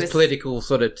had thought he those was- political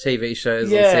sort of TV shows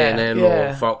on Yeah, CNN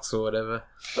yeah. or Fox or whatever.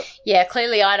 Yeah,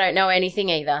 clearly I don't know anything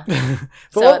either. But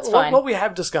So it's fine. What we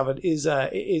have discovered is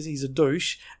he's a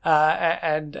douche,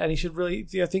 and he should really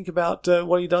think about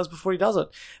what he does before he does it.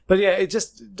 But yeah, I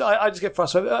just get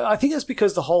frustrated. I think it's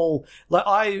because the whole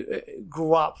I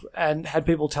grew up and had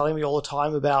people telling me all the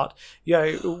time about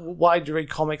why do you read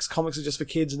comics? Comics are just for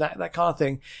kids and that kind of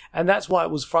thing, and that's why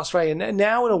it was frustrating. And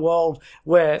now in a world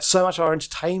where so much of our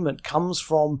entertainment comes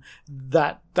from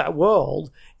that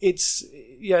world, it's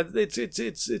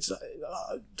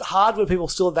hard when people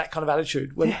still have that kind of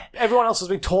attitude when everyone else has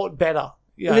been taught better.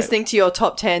 Listening to your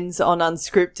top 10s on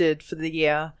Unscripted for the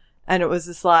year, and it was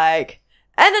just like,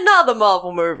 and another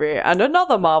Marvel movie, and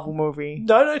another Marvel movie.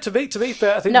 No. To be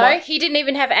fair, I think No, he didn't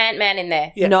even have Ant-Man in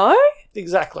there. Yeah. No?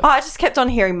 exactly. Oh, I just kept on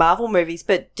hearing Marvel movies,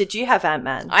 but did you have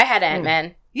Ant-Man? I had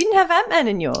Ant-Man. You didn't have Ant-Man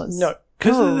in yours? No,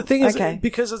 because Oh, the thing is, okay.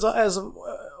 because as I've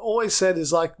always said,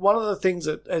 is like one of the things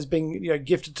that has been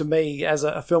gifted to me as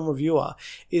a film reviewer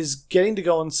is getting to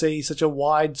go and see such a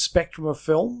wide spectrum of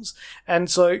films. And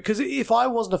so, because if I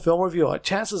wasn't a film reviewer,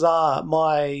 chances are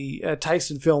my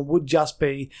taste in film would just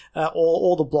be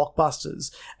all the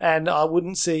blockbusters, and I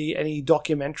wouldn't see any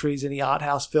documentaries, any art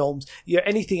house films,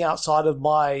 anything outside of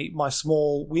my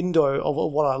small window of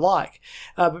what I like.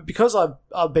 But because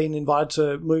I've been invited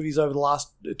to movies over the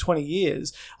last 20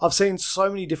 years, I've seen so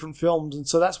many different films, and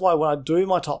so that's why when I do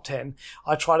my top 10,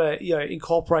 I try to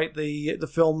incorporate the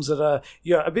films that are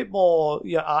a bit more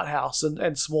art house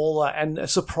and smaller and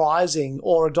surprising,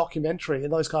 or a documentary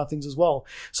and those kind of things as well.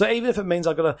 So even if it means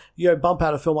I've got to bump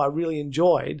out a film I really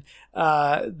enjoyed,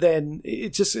 then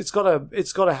it's got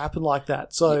to happen like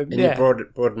that. So And you're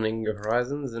broadening your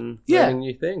horizons and learning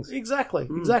new things. Exactly.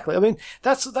 I mean,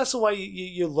 that's the way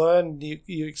you learn,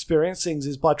 you experience things,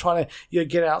 is by trying to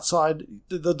get outside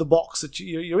the box that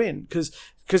you're in, because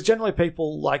generally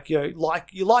people like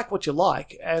what you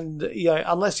like, and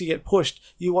unless you get pushed,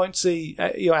 you won't see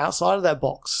outside of that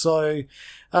box. So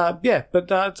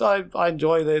but I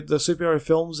enjoy the superhero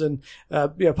films, and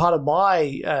part of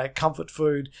my comfort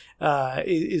food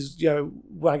is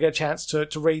when I get a chance to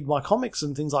read my comics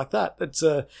and things like that. It's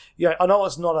I know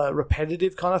it's not a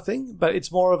repetitive kind of thing, but it's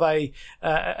more of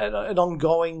an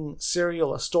ongoing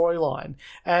serial, a storyline,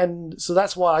 and so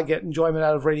that's why I get enjoyment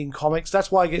out of reading comics.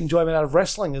 That's why I get enjoyment out of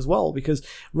wrestling as well, because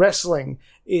wrestling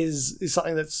is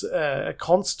something that's a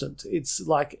constant. It's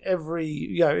like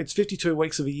it's 52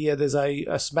 weeks of a year. There's a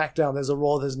SmackDown, there's a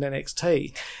Raw, there's an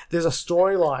NXT. There's a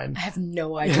storyline. I have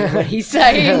no idea what he's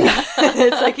saying.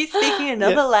 It's like he's speaking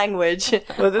another language.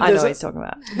 Well, I know what he's talking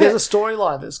about. There's a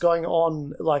storyline that's going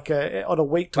on on a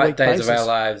week-to-week Like Days basis. of Our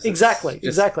Lives. Exactly.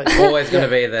 It's always going to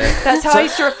be there. That's how I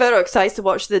used to refer to it, because I used to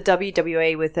watch the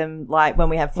WWE with him, like when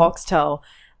we had Foxtel,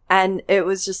 and it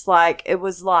was just like, it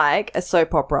was like a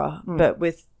soap opera, but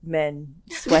with men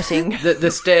sweating.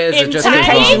 The stairs are just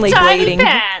occasionally bleeding.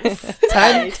 pants.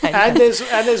 And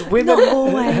there's women.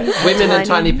 women in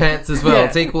tiny pants as well. Yeah.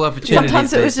 It's equal opportunities.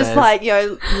 Sometimes it was these just days.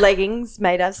 like, leggings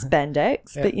made out of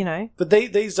spandex, but But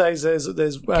these days, there's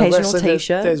Occasional wrestling,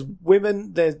 t-shirt. there's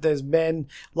women, there's men.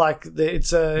 Like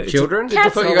it's a Children? I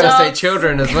Cats thought you and were going to say dogs.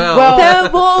 children as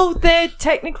well. there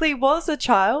technically was a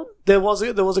child. There was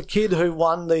a kid who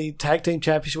won the tag team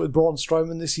championship with Braun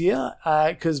Strowman this year,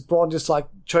 because Braun just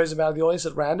chose him out of the audience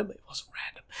at random. It wasn't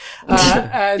random,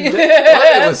 and What?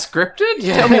 It was scripted?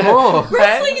 Tell me more.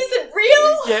 wrestling isn't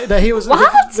real. Yeah, no, he was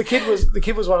the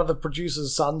kid was one of the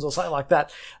producer's sons or something like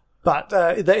that. But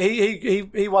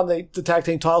he won the tag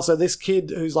team title. So this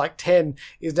kid who's like 10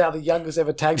 is now the youngest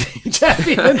ever tag team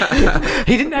champion.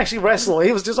 He didn't actually wrestle.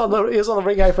 He was just on the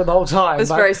ring apron the whole time. It was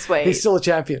but very sweet. He's still a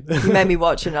champion. You made me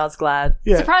watch it, and I was glad.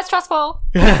 Yeah. Surprise trust fall.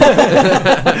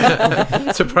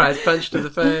 Surprise punch to the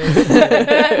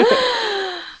face.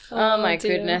 Oh my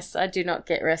dear. goodness, I do not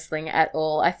get wrestling at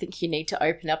all. I think you need to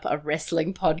open up a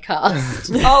wrestling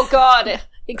podcast. Oh God,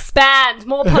 expand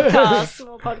more podcasts.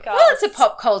 More podcasts. Well, it's a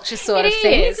pop culture sort of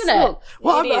thing, isn't it? Look,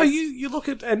 Well, it is. you look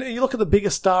at the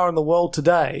biggest star in the world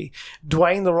today,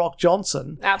 Dwayne "The Rock"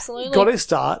 Johnson, Absolutely. got his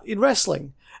start in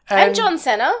wrestling, And John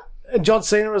Cena. and John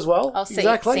Cena as well. Oh, see,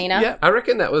 exactly. Cena. Yeah. I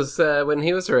reckon that was when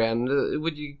he was around.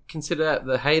 Would you consider that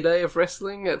the heyday of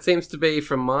wrestling? It seems to be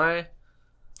from my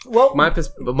Well,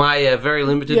 very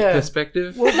limited Yeah.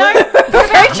 perspective.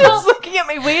 Rachel's looking looking at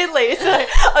me weirdly. So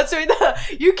I was doing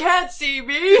you can't see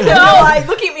me. No, like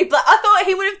looking at me. I thought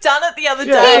he would have done it the other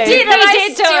day. He did, and I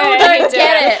still don't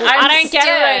get it. I don't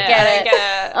get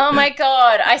it. Oh my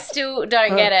god, I still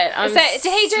don't get it. So,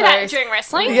 did he do that during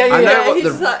wrestling? Yeah, I know what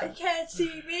He's the. like, you can't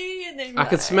see me. And then I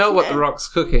can smell what the Rock's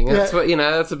cooking. That's what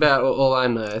that's about all I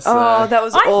know. So. Oh, that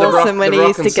was I thought- awesome when The he Rock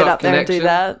used to and get Sock up there and do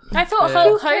connection. that. I thought Yeah.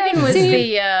 Hulk Hogan was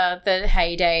the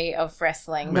heyday of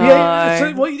wrestling. No. Yeah,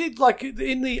 so what you did, like,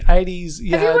 in the 80s,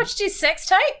 you Have you had... watched his sex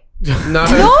tape? No. No,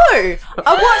 I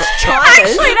watched China's.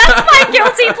 Actually, that's my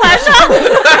guilty pleasure.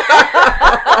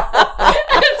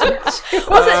 It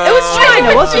was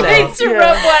China, wasn't She it? needs to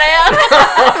rub one out.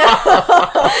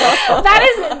 That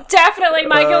is definitely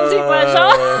my guilty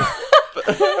pleasure.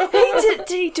 Did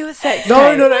he do a sex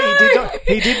No, tape? no,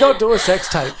 he did not do a sex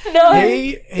tape. No.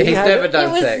 He He's had, never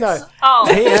done sex. No, Oh,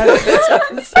 he had...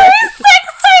 whose sex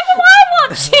tape am I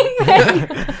watching then?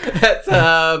 That's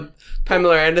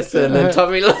Pamela Anderson and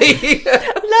Tommy Lee.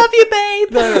 Love you,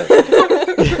 babe.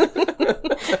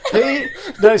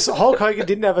 So Hulk Hogan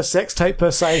didn't have a sex tape per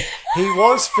se. He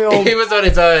was filmed... He was on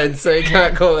his own, so you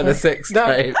can't call it a sex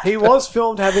tape. he was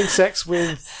filmed having sex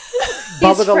with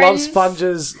Bubba the Love friends.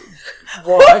 Sponge's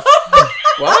wife.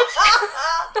 What?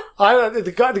 I don't know,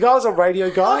 the guy was a radio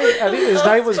guy, and his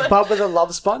name was Bubba the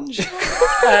Love Sponge.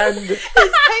 And, He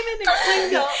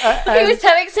was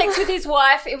having sex with his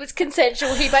wife. It was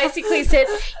consensual. He basically said,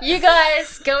 "You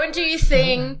guys go and do your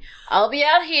thing. I'll be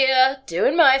out here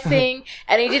doing my thing."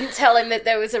 And he didn't tell him that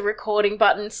there was a recording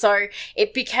button, so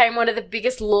it became one of the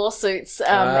biggest lawsuits in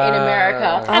America.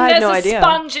 I And had there's no a idea.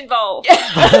 sponge involved.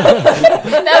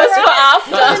 That was for Not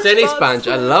after. just any sponge.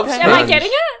 I love sponge. Am I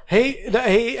getting it?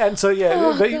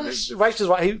 Rachel's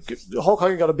right. Hulk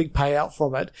Hogan got a big payout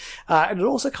from it, and it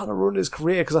also kind of ruined his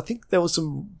career because I think there was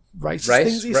some racist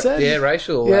things he said. Yeah,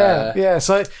 racial. Yeah, yeah.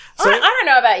 So I don't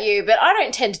know about you, but I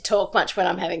don't tend to talk much when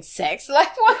I'm having sex.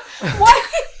 Like, why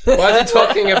why is he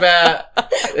talking about?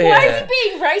 why is he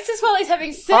being racist while he's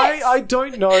having sex? I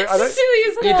don't know.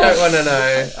 Cecilia's You don't want to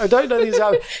know. I don't know these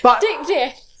are, but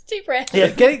deep breath. yeah,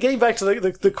 getting back to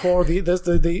the core of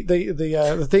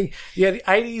the thing. Yeah, the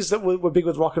 80s that were big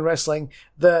with rock and wrestling.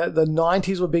 The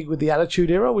 90s were big with the Attitude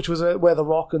Era, which was where the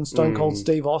Rock and Stone Cold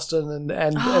Steve Austin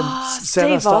and Senna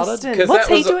Steve started. Austin. 'Cause What's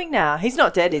that he was doing now? He's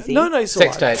not dead, is he? No, he's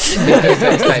Sex alive. tapes. He does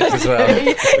sex tapes as well.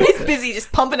 He's busy just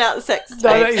pumping out the sex tapes.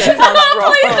 No, he's- That sounds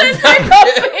wrong.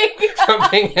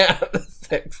 Pumping out the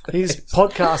sex tapes. He's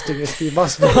podcasting, if you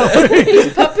must know.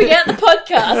 He's popping out the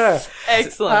podcast. Yeah.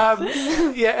 Excellent.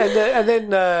 And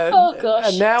then Oh, gosh.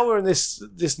 and now we're in this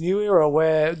new era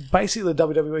where basically the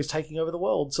WWE is taking over the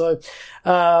world. So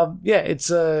it's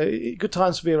good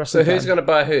times to be a So wrestling who's fan. going to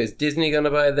buy who? Is Disney going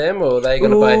to buy them, or are they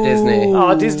going to buy Disney?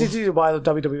 Oh, Disney to buy the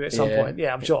WWE at some Yeah. point.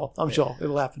 Yeah, I'm sure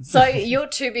it'll happen. So your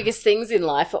two biggest things in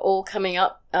life are all coming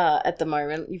up at the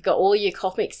moment. You've got all your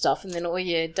comic stuff and then all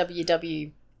your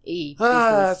WWE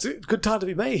business. It's a good time to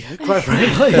be me, quite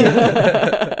frankly.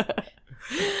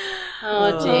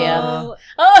 Oh dear. Oh,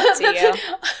 Oh, dear.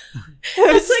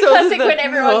 It's the classic when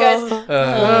everyone goes, It's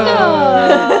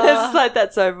like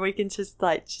that's over. We can just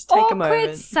take a Awkward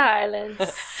moment.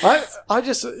 silence. I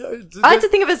just I had to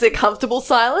think of it as a comfortable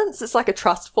silence. It's like a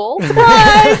trust fall.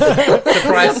 Surprise!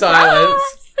 Surprise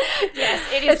silence. Yes,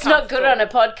 it is. it's not good on a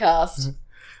podcast.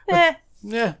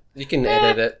 yeah. You can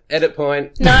edit it. Edit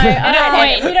point. No, I don't No.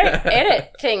 edit. We don't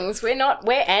edit things. We're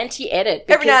anti-edit.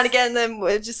 Every now and because- again, then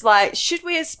we're just like, should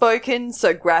we have spoken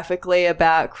so graphically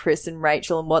about Chris and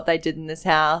Rachel and what they did in this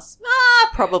house?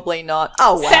 Probably not.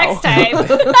 Oh, wow. Sex tape. There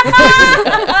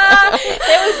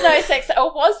was no sex.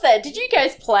 Or was there? Did you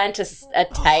guys plant a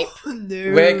tape?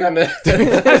 No. We're gonna.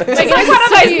 It's like one of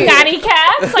those nanny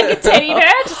cats, like a teddy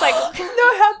bear, just like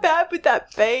No, how bad would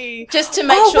that be? Just to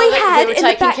make Oh, sure we that had we were in the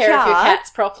taking care of your backyard- cats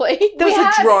properly. There was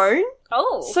a drone.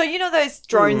 oh. So you know those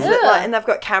drones that like, and they've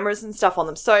got cameras and stuff on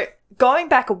them. So going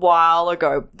back a while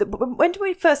ago, when did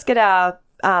we first get our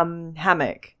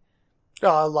hammock?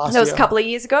 Last That was year. a couple of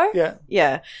years ago. Yeah.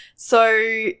 Yeah. So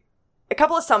a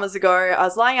couple of summers ago, I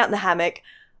was lying out in the hammock.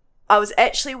 I was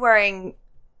actually wearing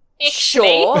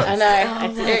shorts. I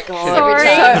know. It's Sorry.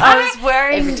 So I was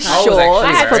wearing Every time. I was shorts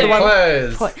actually for the wearing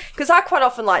one clothes. because I quite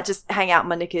often like just hang out in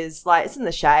my knickers. Like it's in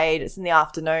the shade, it's in the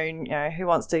afternoon. You know, who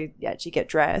wants to actually get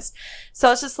dressed?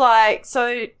 So it's just like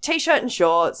t-shirt and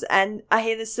shorts. And I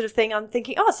hear this sort of thing. I'm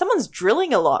thinking, oh, someone's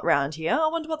drilling a lot around here. I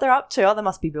wonder what they're up to. Oh, they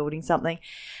must be building something.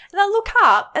 And I look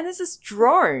up and there's this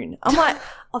drone. I'm like,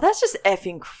 oh, that's just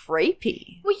effing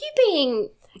creepy. Were you being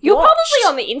You're watched.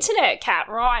 probably on the internet, Kat,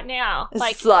 right now.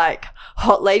 It's like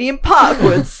hot lady in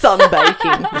Parkwood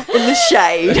sunbaking in the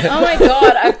shade. Oh my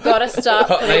god, I've got to start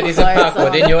Hot putting ladies in clothes Parkwood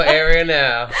on. in your area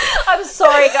now. I'm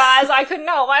sorry, guys. I couldn't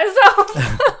help myself.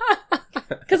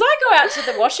 Because I go out to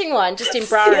the washing line just in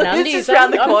bra and Celia's undies. just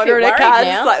around the corner in a car.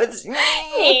 now. Just like,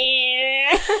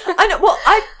 I know. Well,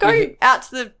 I go out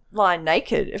to the line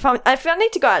naked if I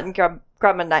need to go out and grab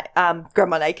my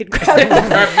naked. If I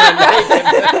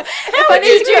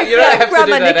need to You don't have to grab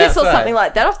do my that knickers or outside. something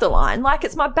like that off the line, like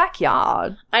it's my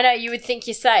backyard. I know, you would think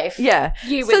you're safe. Yeah.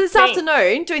 You So would this think.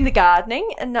 afternoon, doing the gardening,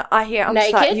 and I'm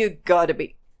just like, Naked? you gotta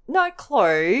be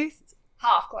clothed,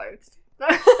 Half clothed.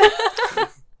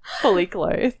 fully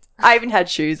clothed. I even had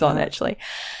shoes on actually.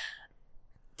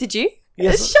 Did you?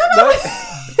 Yes. Shut no, up.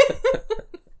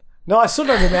 no, I still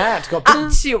don't know that.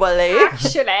 Actually.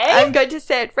 Actually. I'm going to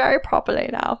say it very properly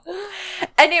now.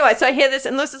 Anyway, so I hear this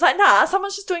and Lewis is like, nah,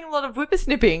 someone's just doing a lot of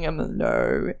whippersnipping. I'm like,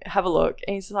 no, have a look.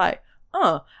 And he's like,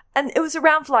 oh. And it was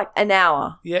around for like an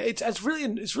hour. Yeah, it's really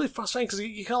frustrating because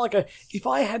you kind of like if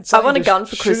I had I something want a to gun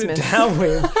for shoot Christmas. it down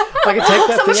with, I could take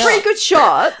that So I'm a thing pretty out. good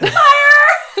shot.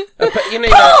 You need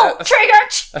Trigger!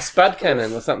 a spud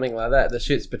cannon or something like that that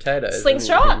shoots potatoes.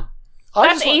 Slingshot. I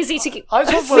That's just want- easy to get. I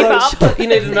just want whip one of those- up. You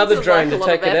need another Seems drone like a to lot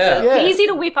take of it effort. out. Yeah. Easy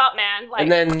to whip up, man. Like,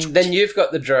 And then you've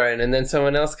got the drone, and then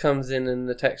someone else comes in and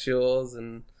attacks yours,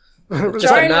 and It's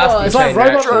just like- a nasty wars. It's like chain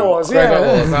Robot reaction. Wars, yeah. Robot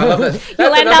Wars, I love it. That's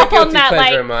You'll end another up on guilty that,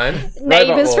 pleasure like, of mine.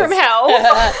 Neighbours Robot from Wars. hell.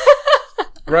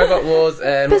 Robot Wars,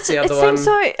 and what's the It other one? seems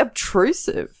so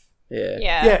obtrusive. Yeah.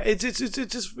 Yeah. it's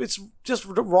just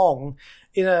wrong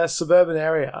in a suburban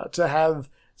area to have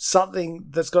something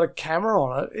that's got a camera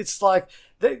on it. It's like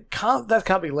that can't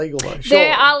be legal though. Sure.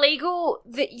 There are legal.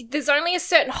 There's only a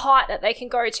certain height that they can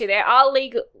go to. There are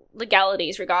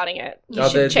legalities regarding it. You Oh,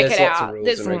 should check there's it lots of out. rules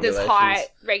There's and regulations. height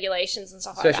regulations and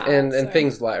stuff like Especially, that. and so-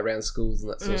 things like around schools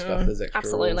and that sort of stuff. There's extra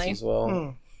absolutely. rules as well.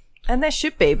 Mm. And there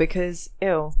should be because,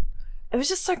 ew. It was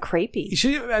just so You creepy.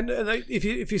 should, and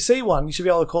if you see one, you should be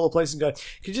able to call the police and go, "Can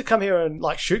you just come here and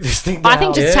like shoot this thing down?" I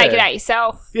think just Yeah. take it out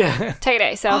yourself. yeah. Take it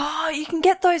out yourself. Oh, you can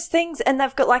get those things and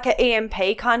they've got like an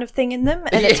EMP kind of thing in them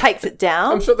and it takes it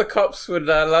down. I'm sure the cops would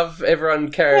love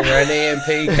everyone carrying around EMP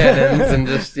cannons and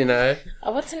just,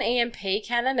 Oh, what's an EMP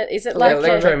cannon? Is it like like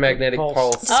electromagnetic Pulse.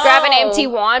 pulse. Just grab an Oh. empty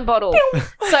wine bottle.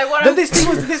 So what? But this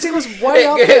thing was way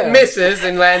up It there. misses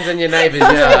and lands in your neighbour's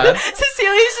yard.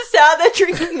 Cecilia's just out there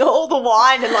drinking all the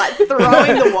wine and like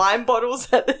throwing the wine bottles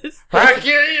at this. Fuck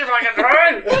you, you fucking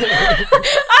drone!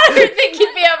 I don't think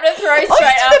you'd be able to throw straight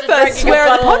did after the first drinking a swear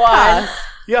in the bottle of wine. podcast.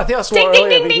 Yeah, I think I swore Ding, ding,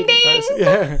 earlier. ding, but you ding, didn't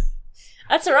notice. Yeah.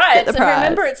 That's all right. the So prize.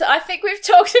 remember, I think we've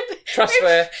talked. Trust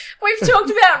swear. We've talked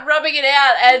about rubbing it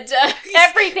out and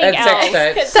Everything And else. sex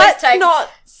tapes. Sex That's tapes.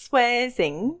 not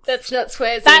swearsing. That's not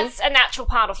swearsing. That's a natural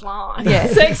part of life. Yeah.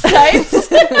 sex tapes.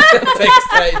 Sex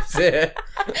tapes, yeah.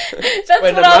 That's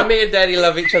When the what I'm. mummy and daddy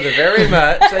love each other very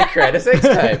much, they create a sex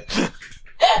tape.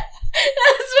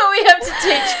 That's what we have to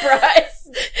teach Bryce.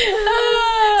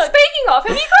 Speaking of,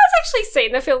 have you guys actually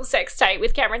seen the film Sex Tape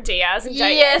with Cameron Diaz and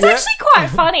Jake? Yes. It's actually quite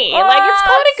funny. Like, it's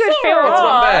quite a good it's film.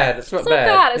 alright. It's not bad. It's not It's not bad.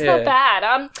 bad. It's Yeah. not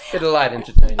bad. Bit of light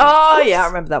entertainment. Oh, yeah, I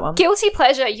remember that one. Guilty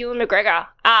pleasure, Ewan McGregor.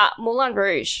 Moulin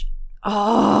Rouge.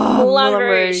 Oh, Moulin Moulin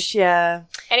Rouge. Rouge, yeah.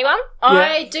 Anyone?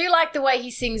 I do like the way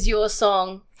he sings your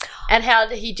song and how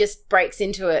he just breaks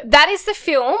into it. That is the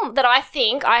film that I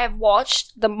think I have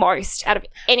watched the most out of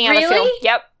any other Really? film.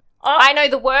 Yep. Oh. I know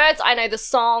the words, I know the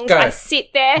songs, Go. I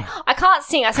sit there. I can't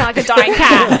sing, I sound like a dying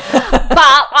cat.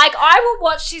 But, like, I will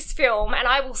watch this film and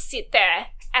I will sit there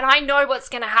and I know what's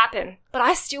going to happen. But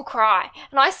I still cry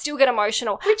and I still get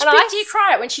emotional. Which and bit I do you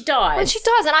cry at when she dies? When she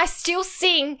does, and I still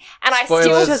sing and I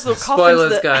Spoilers, Just still... look off into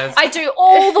spoilers, the- guys. I do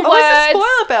all the Oh, it's a words.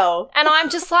 spoiler bell. And I'm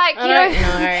just like, I you don't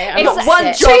know... know. I'm It's not one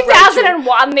upset. job.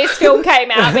 2001 this film came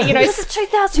out, but you know, This is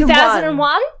 2001.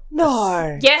 2001?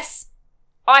 No. Yes.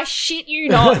 I shit you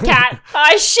not, Kat.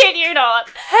 I shit you not.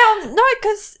 Hell, no,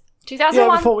 because... 2001.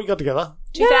 Yeah, before we got together.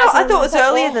 No, I thought it was 2001.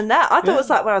 earlier than that. I thought it was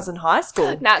like when I was in high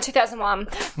school. No, 2001.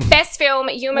 Best film,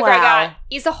 Ewan Wow. McGregor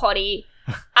is a hottie.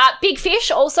 Big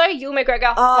Fish, also, Ewan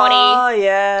McGregor, Oh, hottie.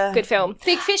 yeah. Good film.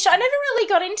 Big Fish. I never really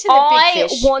got into the I Big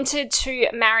Fish. wanted to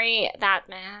marry that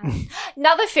man.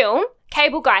 Another film,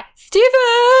 Cable Guy.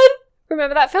 Steven!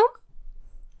 Remember that film?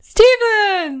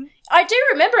 Steven! I do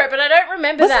remember it, but I don't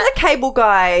remember Wasn't that. the cable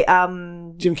guy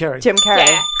Jim Carrey. Jim Carrey?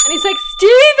 Yeah. And he's like,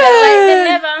 Better late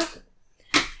than Steven! never.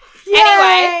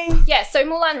 Anyway, yeah, so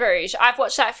Moulin Rouge. I've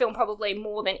watched that film probably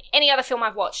more than any other film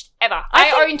I've watched ever.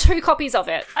 I own 2 copies of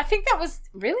it. I think that was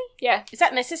really. Yeah. Is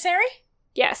that necessary?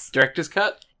 Yes. Director's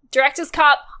cut? Director's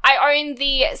cut. I own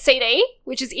the CD,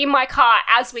 which is in my car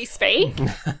as we speak.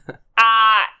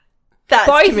 That's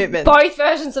both commitment. both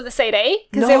versions of the CD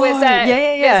because No. there was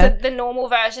Yeah. the normal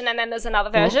version and then there's another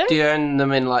version. Do you own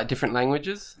them in like different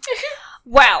languages?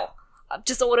 Well, I've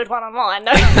just ordered one online.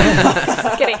 No,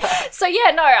 just kidding. So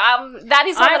yeah, no, that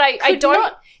is one that I could don't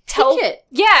not tell. pick it.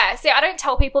 Yeah, see, I don't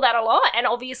tell people that a lot, and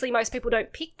obviously most people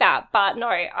don't pick that. But no,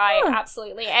 I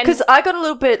absolutely and Because I got a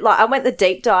little bit, like, I went the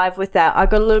deep dive with that. I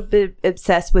got a little bit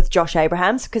obsessed with Josh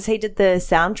Abrahams because he did the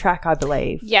soundtrack, I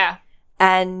believe. yeah.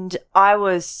 And I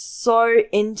was so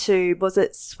into, was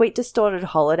it Sweet Distorted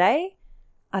Holiday?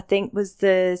 I think was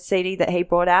the CD that he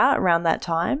brought out around that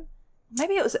time.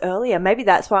 Maybe it was earlier. Maybe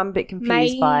that's why I'm a bit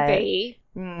confused by it.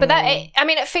 Maybe. But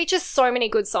it features so many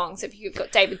good songs. If you've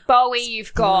got David Bowie,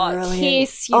 you've got Brilliant.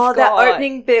 Kiss, you've got that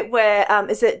opening bit where,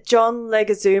 is it John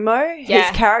Leguizamo? Yeah.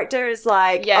 His character is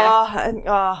like,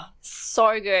 Yeah.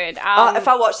 So good. if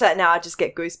I watch that now, I just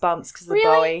get goosebumps because of Really?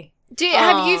 Bowie.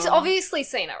 Have you obviously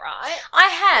seen it, right? I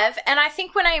have, and I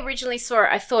think when I originally saw it,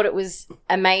 I thought it was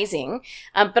amazing.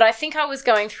 But I think I was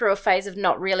going through a phase of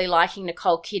not really liking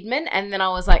Nicole Kidman, and then I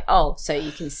was like, oh, so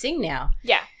you can sing now.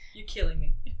 Yeah. You're killing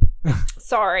me.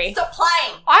 Sorry. Stop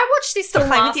playing. I watched this Stop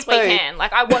playing with last your food. weekend.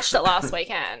 Like, I watched it last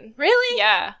weekend. Really?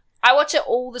 Yeah. I watch it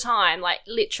all the time, like,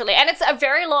 literally. And it's a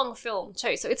very long film,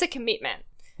 too, so it's a commitment.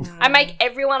 I make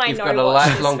everyone I You've know got a watch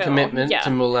this lifelong film. commitment Yeah.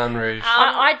 to Moulin Rouge.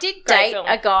 I did great date film.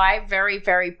 a guy very,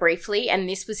 very briefly, and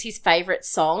this was his favourite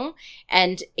song.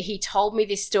 And he told me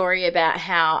this story about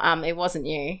how it wasn't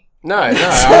you. No, I know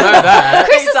that.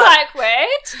 Chris is like,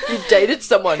 wait. You dated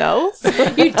someone else?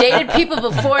 You dated people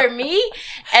before me?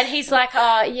 And he's like,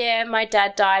 oh, yeah, my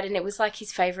dad died, and it was like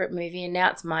his favourite movie, and now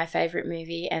it's my favourite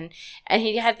movie. And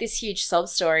he had this huge sob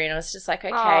story, and I was just like,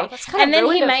 okay. Oh, that's kind and of then he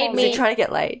ruined it made for Was he me... trying to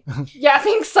get laid? Yeah, I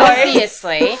think so.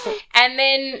 Obviously. And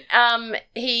then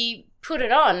he put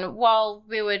it on while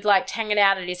we were like hanging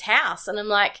out at his house, and I'm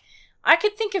like, I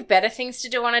could think of better things to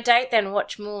do on a date than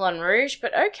watch Moulin Rouge,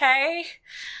 but okay.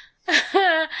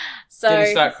 So Did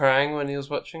he start crying when he was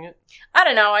watching it? I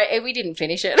don't know. We didn't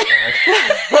finish it.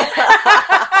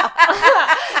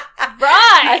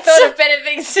 Right. I thought of better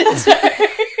things to do.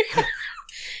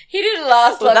 He didn't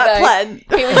last long Well, that though. plan.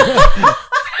 He was... That's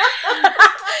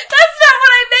not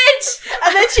what I meant.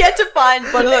 And then she had to find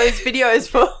one of those videos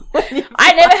for when you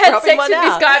I never had dropping sex one with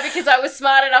this out. guy because I was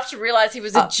smart enough to realise he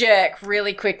was a jerk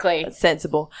really quickly. That's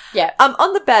sensible. Yeah.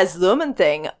 On the Baz Luhrmann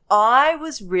thing, I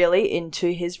was really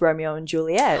into his Romeo and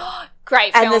Juliet.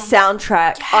 Great And film. the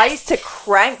soundtrack. I used to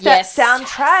crank that Yes.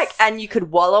 soundtrack and you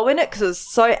could wallow in it because it was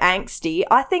so angsty.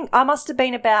 I think I must have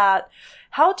been about,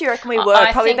 how old do you reckon we were?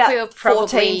 I Probably think about we were probably-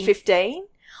 14, 15.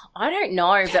 I don't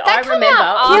know, but That I come remember.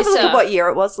 out Can you have a look after. at what year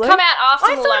it was, Luke? Come out after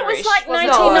I Moulin thought it was Rouge, like wasn't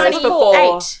it? No, it was 1998.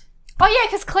 before. Oh, yeah,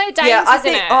 because Claire Danes Yeah, I was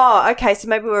in think, it. oh, okay, so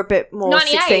maybe we were a bit more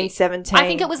 98. 16, 17. I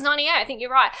think it was 98. I think you're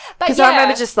right. But Because yeah, I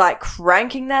remember just like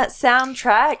cranking that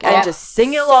soundtrack and Yeah. just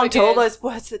singing So along to all good. those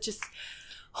words that just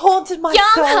haunted my Young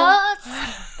soul. Hearts.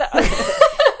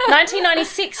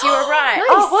 1996, you were right.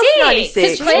 Oh, it was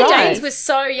 96. Because Claire right. Danes was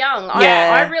so young.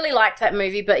 Yeah. I really liked that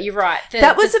movie, but you're right.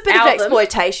 That was a bit album- of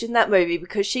exploitation, that movie,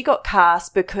 because she got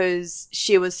cast because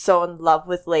she was so in love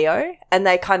with Leo, and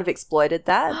they kind of exploited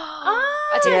that.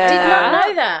 I did Yeah. did not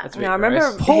know that. That's a And bit I remember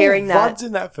gross. Paul hearing that. Rudd's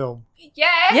in that film. Yeah.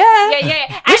 Yeah. And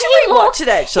We should he rewatch looks, it,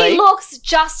 actually. He looks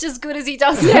just as good as he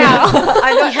does now.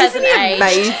 I know, He hasn't isn't he aged.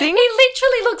 amazing? He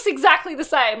literally looks exactly the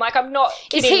same. Like, I'm not Is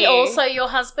kidding he you. also your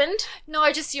husband?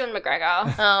 No, just Ewan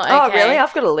McGregor. Oh, Oh, okay. really?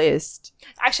 I've got a list.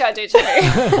 Actually, I do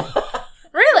too.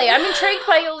 Really? I'm intrigued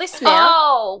by your list now.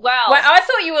 Oh, well. Well, I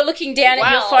thought you were looking down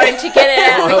at your Wow. phone to get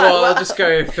it Oh, out well, I'll just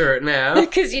go through it now.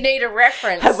 because you need a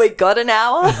reference. Have we got an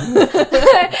hour?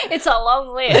 It's a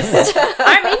long list.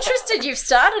 I'm interested. You've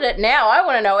started it now. I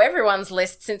want to know everyone's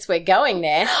list since we're going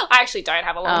there. I actually don't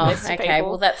have a long Oh, list of okay. people.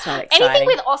 Well, that's not exciting. Anything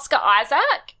with Oscar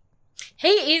Isaac?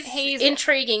 He's He's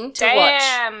intriguing to watch.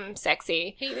 Damn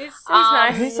sexy. He's Um,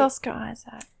 nice. Who's Oscar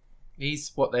Isaac?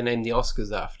 He's what they named the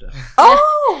Oscars after.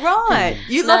 Oh, right.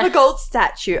 You love No. a gold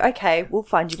statue. Okay, we'll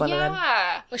find you one of them.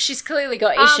 Yeah. Well, she's clearly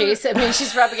got issues. I mean,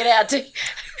 she's rubbing it out too.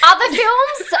 Other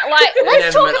films, like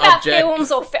let's talk Inanimate about object.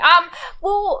 films or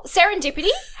well, Serendipity.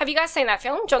 Have you guys seen that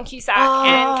film? John Cusack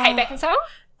and Kate Beckinsale.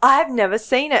 I've never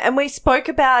seen it, and we spoke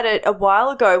about it a while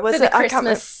ago. Was For it the I can't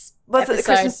Christmas Was it the episode.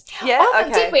 Christmas? Yeah. Oh,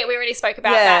 okay. did we? We already spoke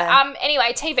about Yeah. that.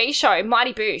 Anyway, TV show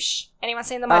Mighty Boosh. Anyone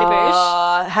seen the Mighty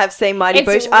Boosh? Have seen Mighty It's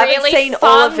Boosh. I haven't really seen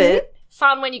all of fun. it.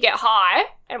 Fun when you get high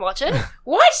and watch it.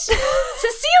 What?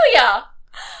 Cecilia?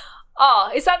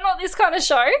 Oh, is that not this kind of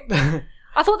show?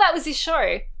 I thought that was this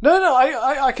show. No,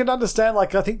 I can understand.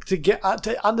 Like, I think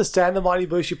to understand the Mighty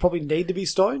Boosh, you probably need to be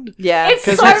stoned. Yeah. It's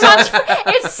so much.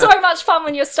 It's so much fun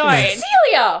when you're stoned.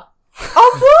 Cecilia?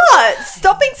 Oh, what?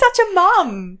 Stop being such a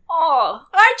mum. Oh,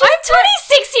 I'm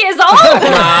 26 years old.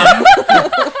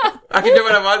 I can do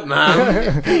what I want, Mum.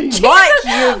 Like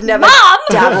you've never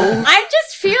dabbled. I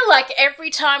just feel like every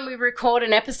time we record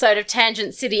an episode of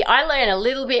Tangent City, I learn a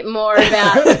little bit more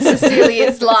about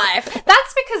Cecilia's life.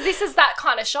 That's because this is that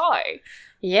kind of show.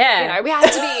 Yeah. You know, we have to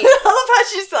be. I love how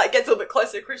she just like gets a little bit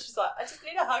closer to Chris. She's like, I just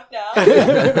need a hug now.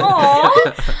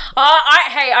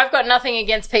 Aww. Hey, I've got nothing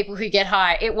against people who get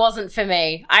high. It wasn't for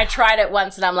me. I tried it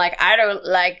once and I'm like, I don't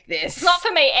like this. It's not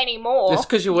for me anymore. Just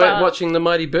because you weren't but- watching The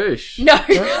Mighty Boosh. No,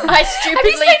 I stupidly. Have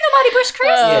you seen The Mighty Bush,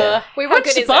 Chris? Yeah. We How watched good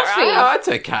is it, Buffy. right? Oh, it's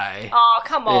okay. Oh,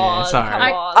 come on. sorry. Come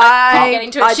on. can't get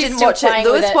into it. I She's didn't still watch it. playing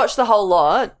with Lewis it. watched the whole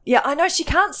lot. Yeah, I know. She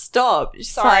can't stop. She's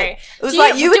Sorry. like, it was Do you-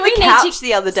 like you do at we the need couch to-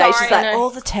 the other day. Sorry, She's like, no. all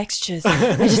the textures.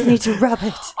 I just need to rub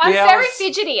it. I'm Yeah, I very was-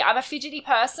 fidgety. I'm a fidgety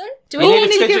person. Do We we need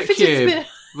need a to fidget fidget cube. spinner.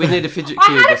 We need a fidget I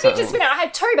cube had or a fidget something. spinner. I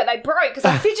had two, but they broke because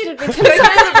I fidgeted with them. You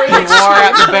wore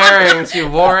out the bearings. You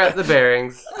wore out the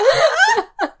bearings.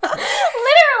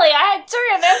 Literally, I had two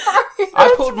and they're broke.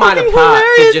 I pulled mine Fucking apart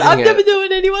hilarious. fidgeting I've it. never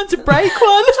known anyone to break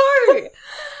one.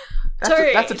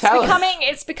 That's a talent.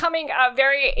 It's becoming a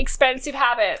very expensive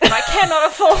habit that I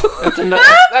cannot afford.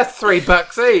 That's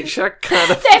 $3 each. I can't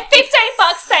afford. They're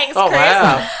 $15, thanks, Oh Chris.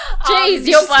 wow! Jeez, You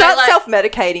you're should start like,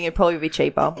 self-medicating. It'd probably be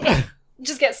cheaper.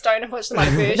 Just get stoned and watch the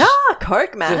Mighty Bush. Nah,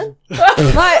 Coke, man.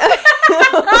 Like-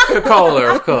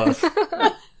 Coca-Cola, of course.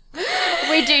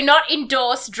 we do not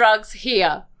endorse drugs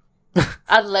here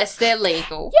unless they're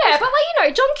legal. Yeah, but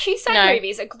John Cusack No.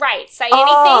 movies are great. Say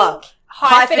Oh, anything.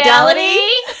 High Fidelity.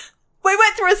 We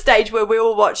went through a stage where we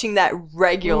were watching that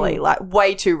regularly, like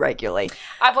way too regularly.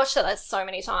 I've watched it so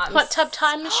many times. Hot Tub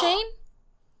Time Machine?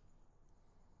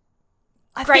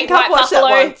 I Great think I've White watched that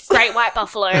Buffalo. once. Great White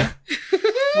Buffalo.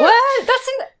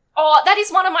 What? That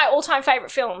is one of my all-time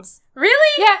favorite films.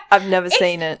 Really? Yeah. I've never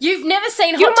seen it. You've never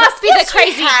seen You Hot must Tub? be the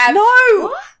crazy.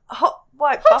 No. Hot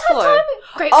White Buffalo.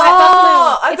 Great Oh, White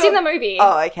Buffalo. I it's got- in the movie.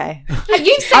 Oh, okay.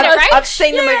 You've seen it, right? I've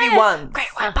seen the movie once. Great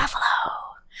White Buffalo.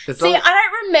 As See, long- I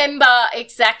don't remember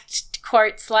exact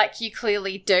quotes like you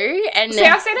clearly do. And See,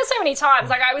 I've seen it so many times.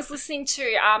 Like, I was listening to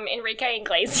Enrique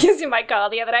Iglesias in my car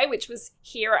the other day, which was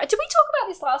Hero. Did we talk about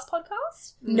this last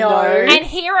podcast? no. And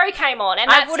Hero came on, and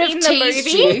I that's would've in the teased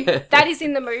movie. you. That is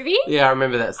in the movie. Yeah, I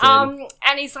remember that scene.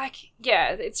 And he's like,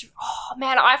 yeah, it's, oh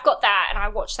man, I've got that, and I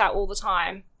watch that all the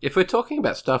time. If we're talking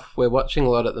about stuff we're watching a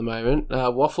lot at the moment,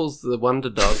 Waffles the Wonder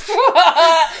Dog.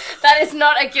 That is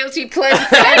not a guilty pleasure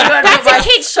for anyone That's but my a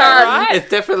kid's show, son. right? It's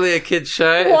definitely a kid's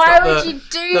show. It's Why got would the- you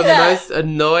do the that? most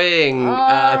annoying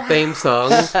theme song.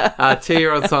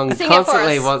 2-year-old song Sing it for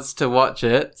constantly us. wants to watch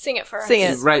it. Sing it for us. Sing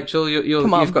it. Rachel,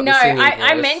 Come on. you've got No, the singing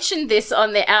I voice. mentioned this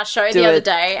on our show Do the other it.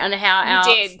 day and how our...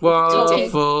 You did.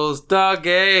 Waffles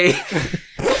doggy.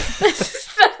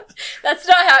 That's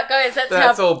not how it goes.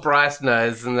 That's how... all Bryce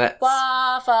knows, and that's.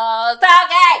 Waffles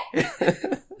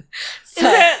doggy!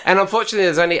 And unfortunately,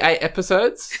 there's only 8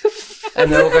 episodes,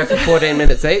 and they all go for 14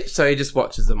 minutes each. So he just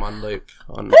watches them on loop,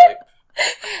 And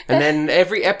then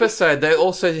every episode, they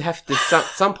also have to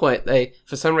some point they,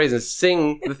 for some reason,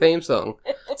 sing the theme song.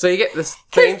 So you get this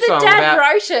theme Because the song dad about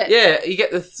wrote it. yeah, you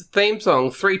get the theme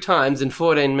song 3 times in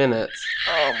 14 minutes.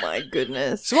 Oh my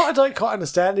goodness. So what I don't quite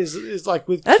understand is like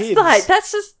with That's kids.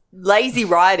 that's just lazy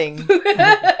writing.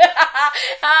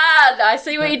 I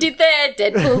see what you did there.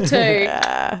 Deadpool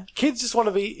 2. Kids just want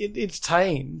to be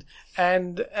entertained,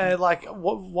 and like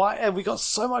why? And we got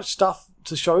so much stuff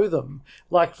to show them,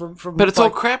 like from. But it's all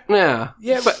like, crap now.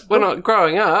 Yeah, but we're not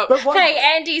growing up. But what, Hey,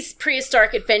 Andy's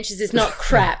Prehistoric Adventures is not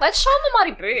crap. Let's show them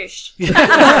the Mighty Bush.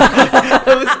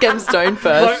 Let's get 'em stoned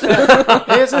first.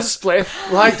 here's a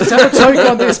spliff. Like, just have a toke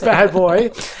on this bad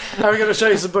boy, and we're going to show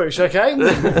you some bush, okay?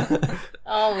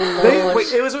 Oh, Lord.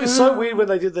 It was so weird when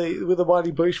they did with the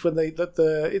Mighty Bush when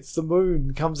it's the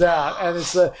moon comes out and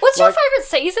it's the. What's your like, favourite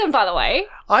season, by the way?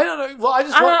 I don't know. Well, I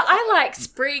just want. I like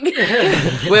spring.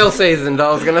 Well seasoned,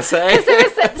 I was going to say.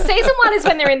 Season 1 is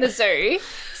when they're in the zoo.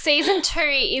 Season 2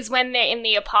 is when they're in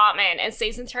the apartment, and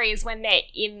season 3 is when they're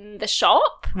in the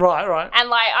shop. Right. And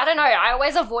I don't know, I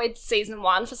always avoid season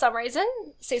 1 for some reason.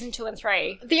 Season 2 and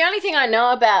 3. The only thing I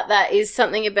know about that is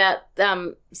something about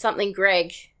something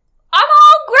Greg. I'm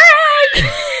all Greg!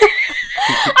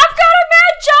 I've got a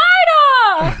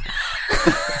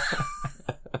mangina!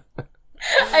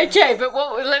 Okay, but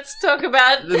let's talk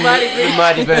about the Mighty Bush.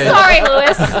 Mighty Boosh. Sorry,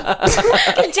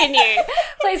 Lewis. Continue.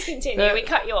 Please continue. We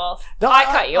cut you off. No, I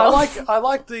cut you off. I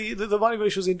like the Mighty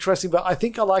Bush was interesting, but I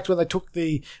think I liked when they took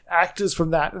the actors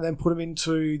from that and then put them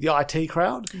into the IT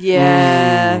crowd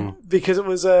Yeah. because it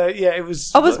was it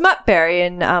was. Oh, was Matt Berry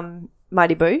in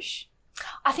Mighty Boosh?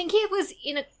 I think he was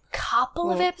in a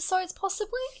couple of episodes,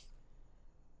 possibly.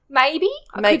 Maybe.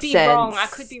 I Makes could be sense. wrong. I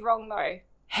could be wrong though.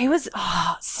 He was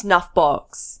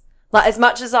Snuffbox. Like, as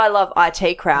much as I love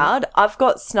IT Crowd, I've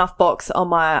got Snuffbox on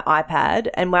my iPad,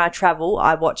 and when I travel,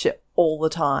 I watch it all the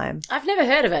time. I've never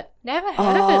heard of it. Never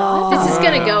heard of it either. This is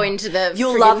going to go into the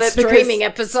You'll friggin' love it because- streaming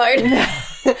episode.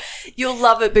 You'll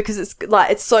love it because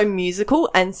it's so musical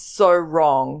and so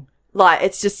wrong. Like,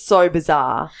 it's just so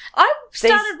bizarre. I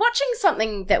started watching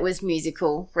something that was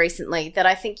musical recently that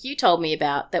I think you told me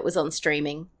about that was on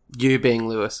streaming. You being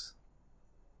Lewis.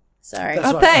 Sorry. That's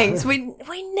Oh, right. thanks. We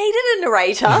needed a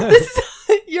narrator.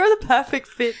 You're the perfect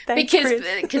fit. Thanks, Chris.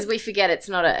 Because we forget it's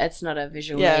not a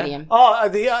visual Yeah. medium. Oh,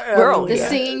 We're all The Yeah.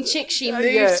 singing chick, she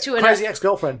moves to an Crazy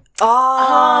Ex-Girlfriend.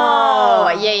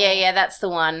 Oh, yeah, that's the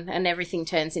one. And everything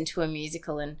turns into a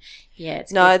musical, and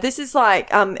it's No, good. this is like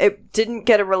it didn't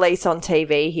get a release on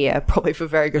TV here, probably for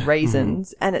very good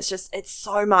reasons, and it's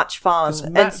so much fun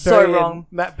and so wrong.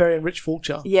 Matt Berry and Rich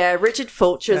Fulcher. Yeah, Richard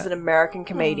Fulcher is an American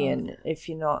comedian. If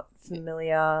you're not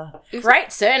familiar,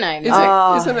 Great surname.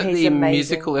 Isn't it he's the amazing.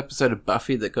 musical episode of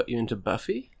Buffy that got you into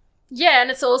Buffy? Yeah,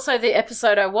 and it's also the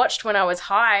episode I watched when I was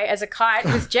high as a kite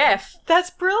with Jeff. That's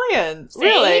brilliant. See?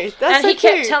 Really, that's and so he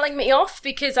cute. kept telling me off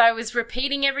because I was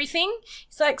repeating everything.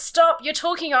 He's like, "Stop! You're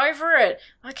talking over it."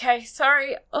 Okay,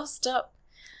 sorry, I'll stop.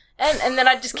 And then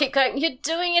I just keep going. You're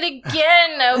doing it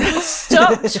again. Now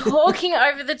stop talking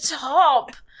over the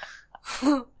top.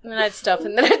 And then I'd stop,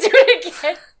 and then I'd do it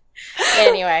again.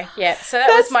 Anyway, yeah. So that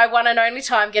was my one and only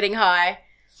time getting high.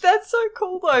 That's so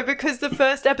cool though, because the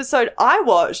first episode I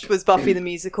watched was Buffy the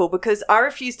Musical, because I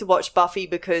refused to watch Buffy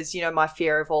because, my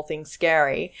fear of all things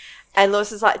scary. And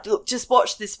Lewis is like, look, just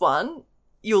watch this one.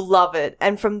 You'll love it.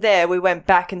 And from there, we went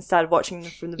back and started watching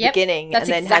them from the beginning. That's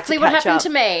and then exactly had to what catch happened up. to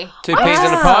me. 2 peas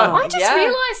in a pod. I just Yeah.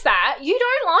 realised that you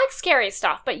don't like scary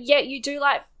stuff, but yet you do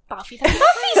like Buffy. Buffy's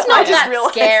It's I not just that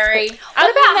realised scary. that. Other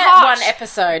about than that Hush? one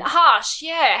episode. Harsh,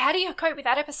 yeah. How do you cope with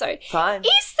that episode? Fine.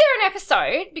 Is there an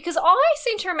episode? Because I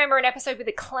seem to remember an episode with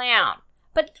a clown,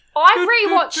 but I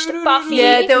rewatched Buffy.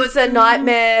 Yeah, there was a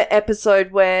nightmare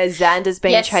episode where Xander's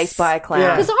being Yes. chased by a clown.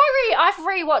 Yeah. Because I've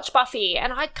rewatched Buffy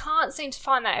and I can't seem to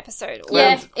find that episode.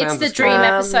 Yeah, Clowns it's the is dream fun.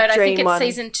 episode. I Dream think it's one.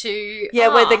 season 2. Yeah,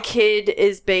 where the Ah. kid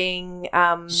is being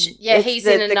yeah, it's he's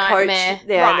in a nightmare. Coach,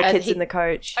 yeah, and Right. the kid's He- in the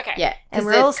coach. Okay. Yeah, And 'cause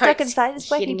we're the all stuck coach inside this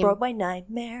hitting wacky him. Broadway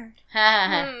nightmare.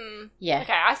 Yeah.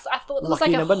 Okay, I thought it was Lucky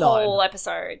like a number 9. whole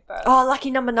episode, but Oh, lucky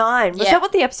number 9. Was Yeah. that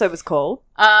what the episode was called?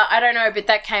 I don't know, but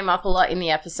that came up a lot in the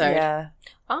episode. Yeah.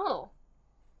 oh,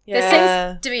 There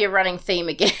seems to be a running theme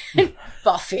again.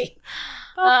 Buffy.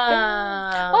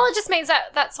 well, it just means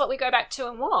that that's what we go back to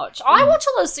and watch. I watch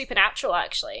a lot of Supernatural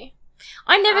actually.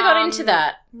 I never got into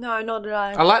that. No, nor did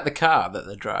I. I like the car that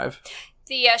they drive.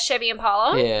 The Chevy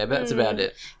Impala. Yeah, but that's about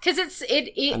it. Because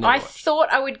never I watched. thought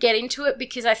I would get into it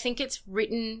because I think it's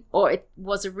written, or it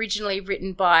was originally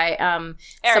written by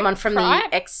someone from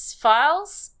Cripe? the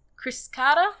X-Files, Chris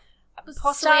Carter.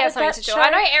 Possibly has something to do. I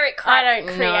know Eric I Cripe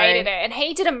don't created know. it, and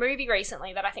he did a movie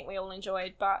recently that I think we all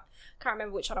enjoyed, but I can't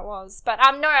remember which one it was. But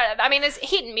no, I mean, there's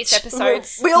hit and miss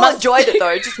episodes. We all enjoyed it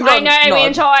though. Just I know we nod.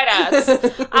 enjoyed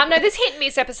it. No, there's hit and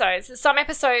miss episodes. There's some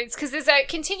episodes because there's a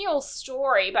continual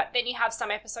story, but then you have some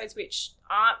episodes which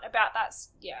aren't about that.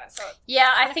 Yeah, so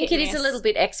Yeah, I kinda think hit it and is a miss. little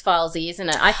bit X-Filesy, isn't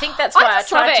it? I think that's why I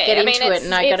just love tried to get I mean, into it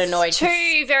and I got it's annoyed. 'cause-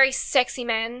 Two very sexy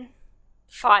men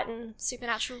fighting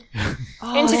supernatural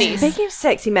Oh, entities. Speaking of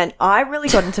sexy men, I really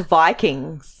got into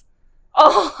Vikings.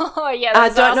 Oh yeah, I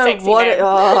those don't are know sexy what.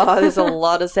 men. There's a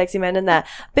lot of sexy men in that.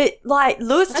 But like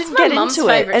Lewis That's didn't my get mum's into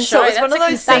it, favourite and so show. it's one of That's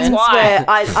a those concern. things That's why.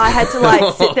 where I had to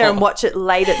like sit there and watch it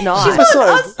late at night. She's so-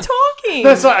 I was talking.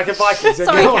 No, sorry, I can Vikings.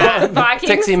 Sorry, Go Kat, on. Vikings.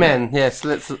 Sexy men, yes.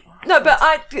 Let's. No, but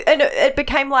it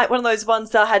became like one of those ones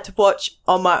that I had to watch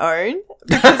on my own.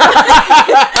 Because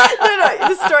no,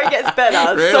 the story gets better.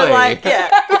 So Really? like, yeah,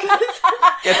 because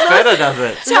Gets better, does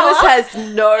it? Lewis has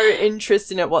no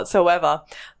interest in it whatsoever.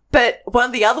 But one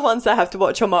of the other ones I have to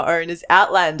watch on my own is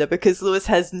Outlander, because Lewis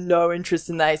has no interest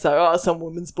in that. He's like, oh, some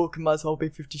woman's book might as well be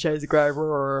 50 Shades of Grey.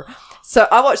 So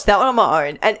I watched that one on my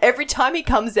own. And every time he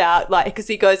comes out, like, because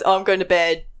he goes, oh, I'm going to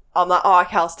bed, I'm like, oh,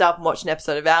 okay, I'll start and watch an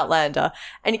episode of Outlander.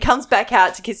 And he comes back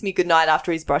out to kiss me goodnight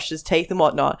after he's brushed his teeth and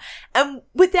whatnot. And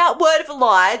without word of a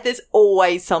lie, there's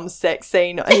always some sex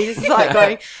scene. And he's just like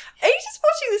going, are you just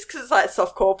watching this because it's like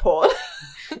softcore porn?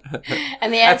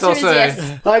 And the That's answer is also-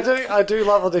 yes. I do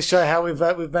love on this show how we've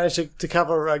managed to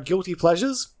cover guilty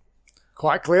pleasures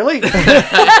quite clearly.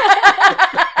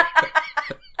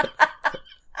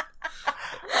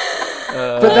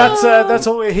 But that's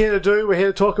what we're here to do. We're here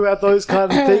to talk about those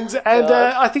kind of things, and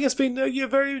I think it's been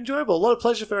very enjoyable. A lot of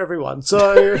pleasure for everyone.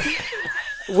 So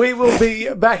We will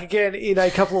be back again in a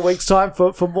couple of weeks' time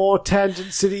for more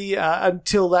Tangent City.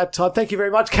 Until that time, thank you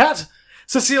very much, Kat,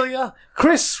 Cecilia,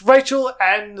 Chris, Rachel,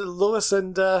 and Lewis.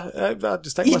 And I'll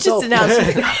just take myself. Just announced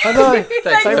it. I know.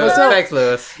 Thanks,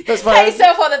 Lewis. That's Pat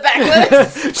yourself on the back,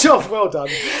 Lewis. Sure, well done.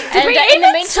 Did we in the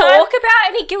even meantime, talk about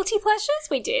any guilty pleasures?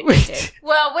 We did.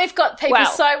 well, we've got people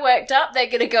Well. so worked up they're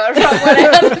going to go and run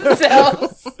one out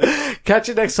themselves. Catch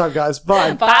you next time, guys.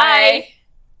 Bye. Bye.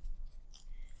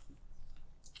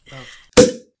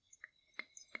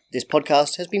 This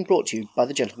podcast has been brought to you by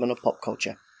the Gentlemen of Pop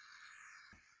Culture.